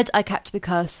read I Captured the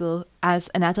Castle as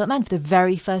an adult man for the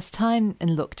very first time in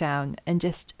lockdown and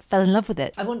just fell in love with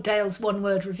it. I want Dale's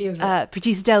one-word review of it.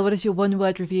 Producer Dale, what is your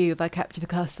one-word review of I Captured the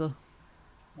Castle?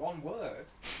 One word?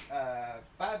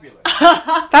 Fabulous.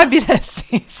 Fabulous,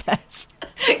 he says.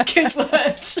 Good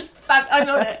word. I'm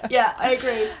on it. Yeah, I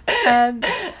agree.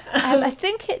 I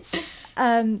think it's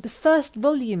the first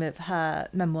volume of her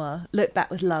memoir, Look Back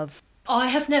with Love. Oh, I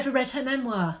have never read her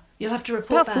memoir. You'll have to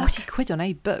report back. About 40 quid on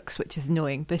A-Books, which is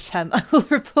annoying, but I will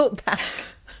report back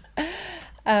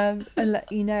and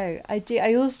let you know.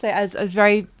 I also, I was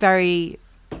very, very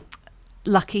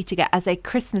lucky to get as a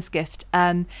Christmas gift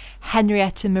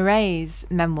Henrietta Murray's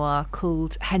memoir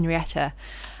called Henrietta.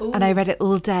 Ooh. And I read it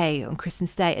all day on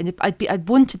Christmas Day, and I'd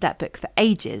wanted that book for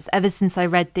ages, ever since I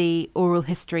read the oral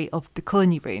history of the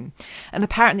Colony Room, and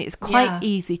apparently it's quite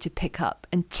easy to pick up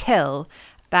until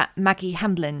that Maggie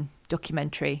Hamblin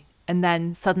documentary, and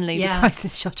then suddenly the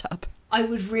prices shot up. I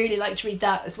would really like to read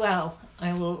that as well.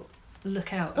 I will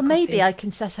look out. Or maybe I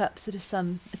can set up sort of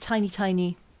a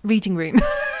tiny reading room.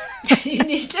 You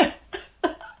need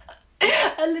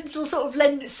a little sort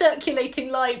of circulating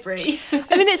library.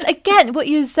 I mean, it's again what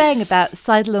you were saying about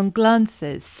sidelong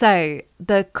glances. So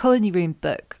the Colony Room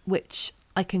book, which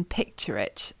I can picture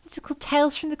it's called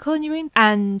Tales from the Colony Room.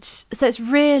 And so it's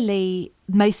really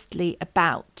mostly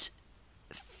about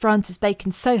Francis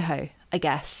Bacon's Soho, I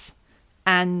guess.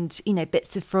 And, you know,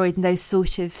 bits of Freud and those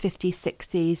sort of 50s,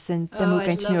 60s, and then we're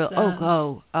going to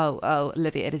Neural. Oh,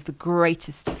 Olivia, it is the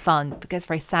greatest fun. It gets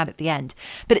very sad at the end.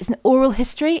 But it's an oral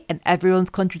history, and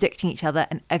everyone's contradicting each other,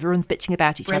 and everyone's bitching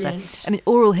about each other. I mean,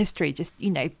 oral history just,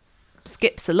 you know,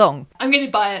 skips along. I'm going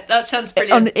to buy it. That sounds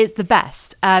brilliant. It's the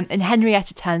best. And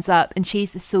Henrietta turns up, and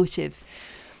she's this sort of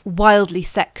wildly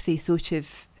sexy, sort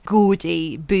of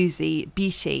gaudy, boozy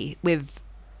beauty with,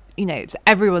 you know,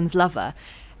 everyone's lover.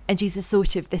 And she's a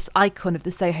sort of this icon of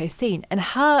the Soho scene. And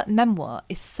her memoir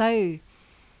is so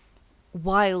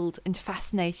wild and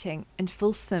fascinating and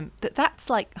fulsome that that's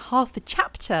like half a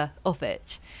chapter of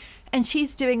it. And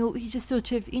she's doing all, just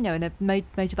sort of, you know, in a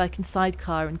motorbike and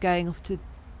sidecar and going off to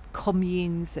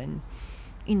communes and,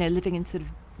 you know, living in sort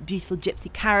of beautiful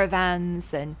gypsy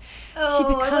caravans. And she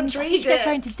gets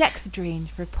very into dexedrine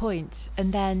for a point.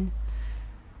 And then...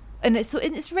 And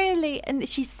it's really, and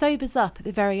she sobers up at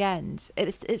the very end.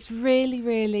 It's really,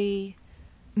 really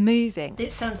moving.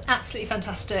 It sounds absolutely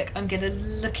fantastic. I'm going to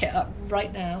look it up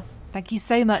right now. Thank you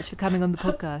so much for coming on the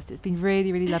podcast. It's been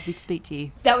really, really lovely to speak to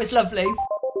you. That was lovely.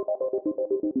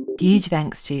 Huge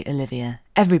thanks to Olivia.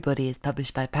 Everybody is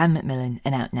published by Pan Macmillan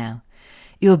and out now.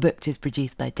 Your Booked is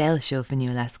produced by Dale Shaw for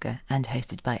New Alaska and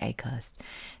hosted by Acast.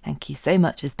 Thank you so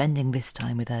much for spending this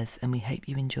time with us, and we hope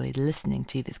you enjoyed listening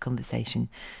to this conversation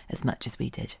as much as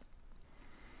we did.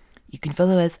 You can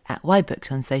follow us at Why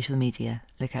Booked on social media.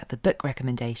 Look out for book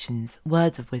recommendations,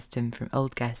 words of wisdom from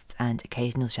old guests, and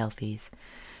occasional shelfies.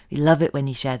 We love it when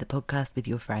you share the podcast with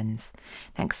your friends.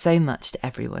 Thanks so much to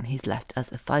everyone who's left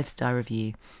us a 5-star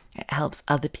review. It helps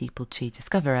other people to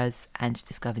discover us and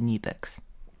discover new books.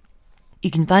 You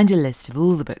can find a list of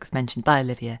all the books mentioned by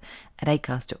Olivia at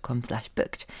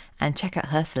acast.com/booked and check out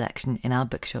her selection in our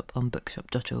bookshop on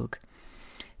bookshop.org.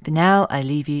 For now, I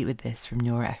leave you with this from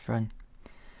Nora Ephron.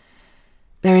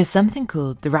 There is something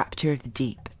called the rapture of the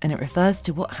deep, and it refers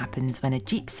to what happens when a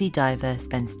deep sea diver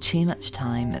spends too much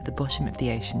time at the bottom of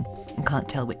the ocean and can't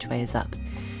tell which way is up.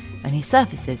 When he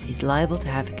surfaces, he's liable to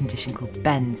have a condition called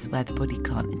bends, where the body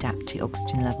can't adapt to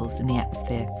oxygen levels in the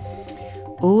atmosphere.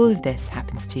 All of this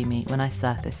happens to me when I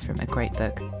surface from a great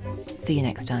book. See you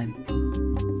next time.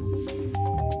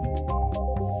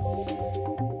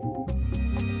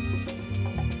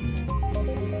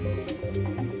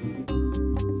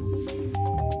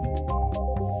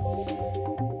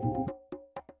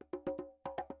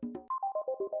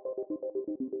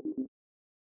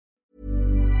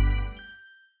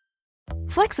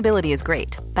 Flexibility is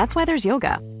great. That's why there's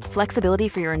yoga. Flexibility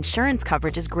for your insurance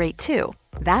coverage is great too.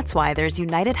 That's why there's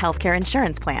United Healthcare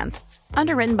Insurance Plans.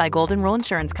 Underwritten by Golden Rule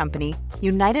Insurance Company,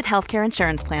 United Healthcare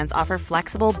Insurance Plans offer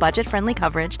flexible, budget-friendly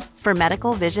coverage for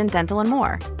medical, vision, dental, and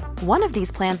more. One of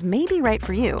these plans may be right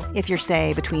for you if you're,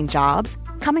 say, between jobs,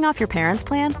 coming off your parents'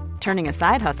 plan, turning a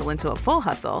side hustle into a full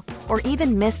hustle, or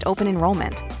even missed open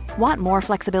enrollment. Want more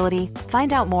flexibility?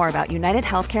 Find out more about United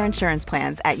Healthcare Insurance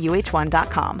Plans at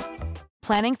uh1.com.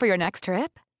 Planning for your next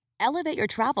trip? Elevate your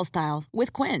travel style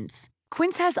with Quince.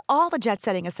 Quince has all the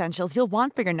jet-setting essentials you'll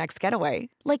want for your next getaway,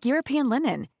 like European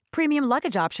linen, premium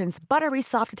luggage options, buttery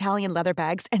soft Italian leather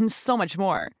bags, and so much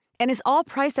more. And is all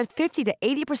priced at 50 to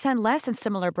 80% less than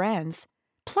similar brands.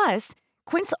 Plus,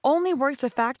 Quince only works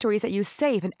with factories that use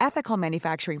safe and ethical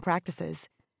manufacturing practices.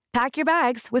 Pack your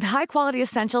bags with high-quality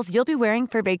essentials you'll be wearing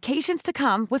for vacations to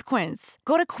come with Quince.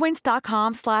 Go to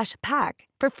quince.com/pack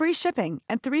for free shipping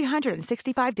and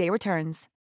 365-day returns.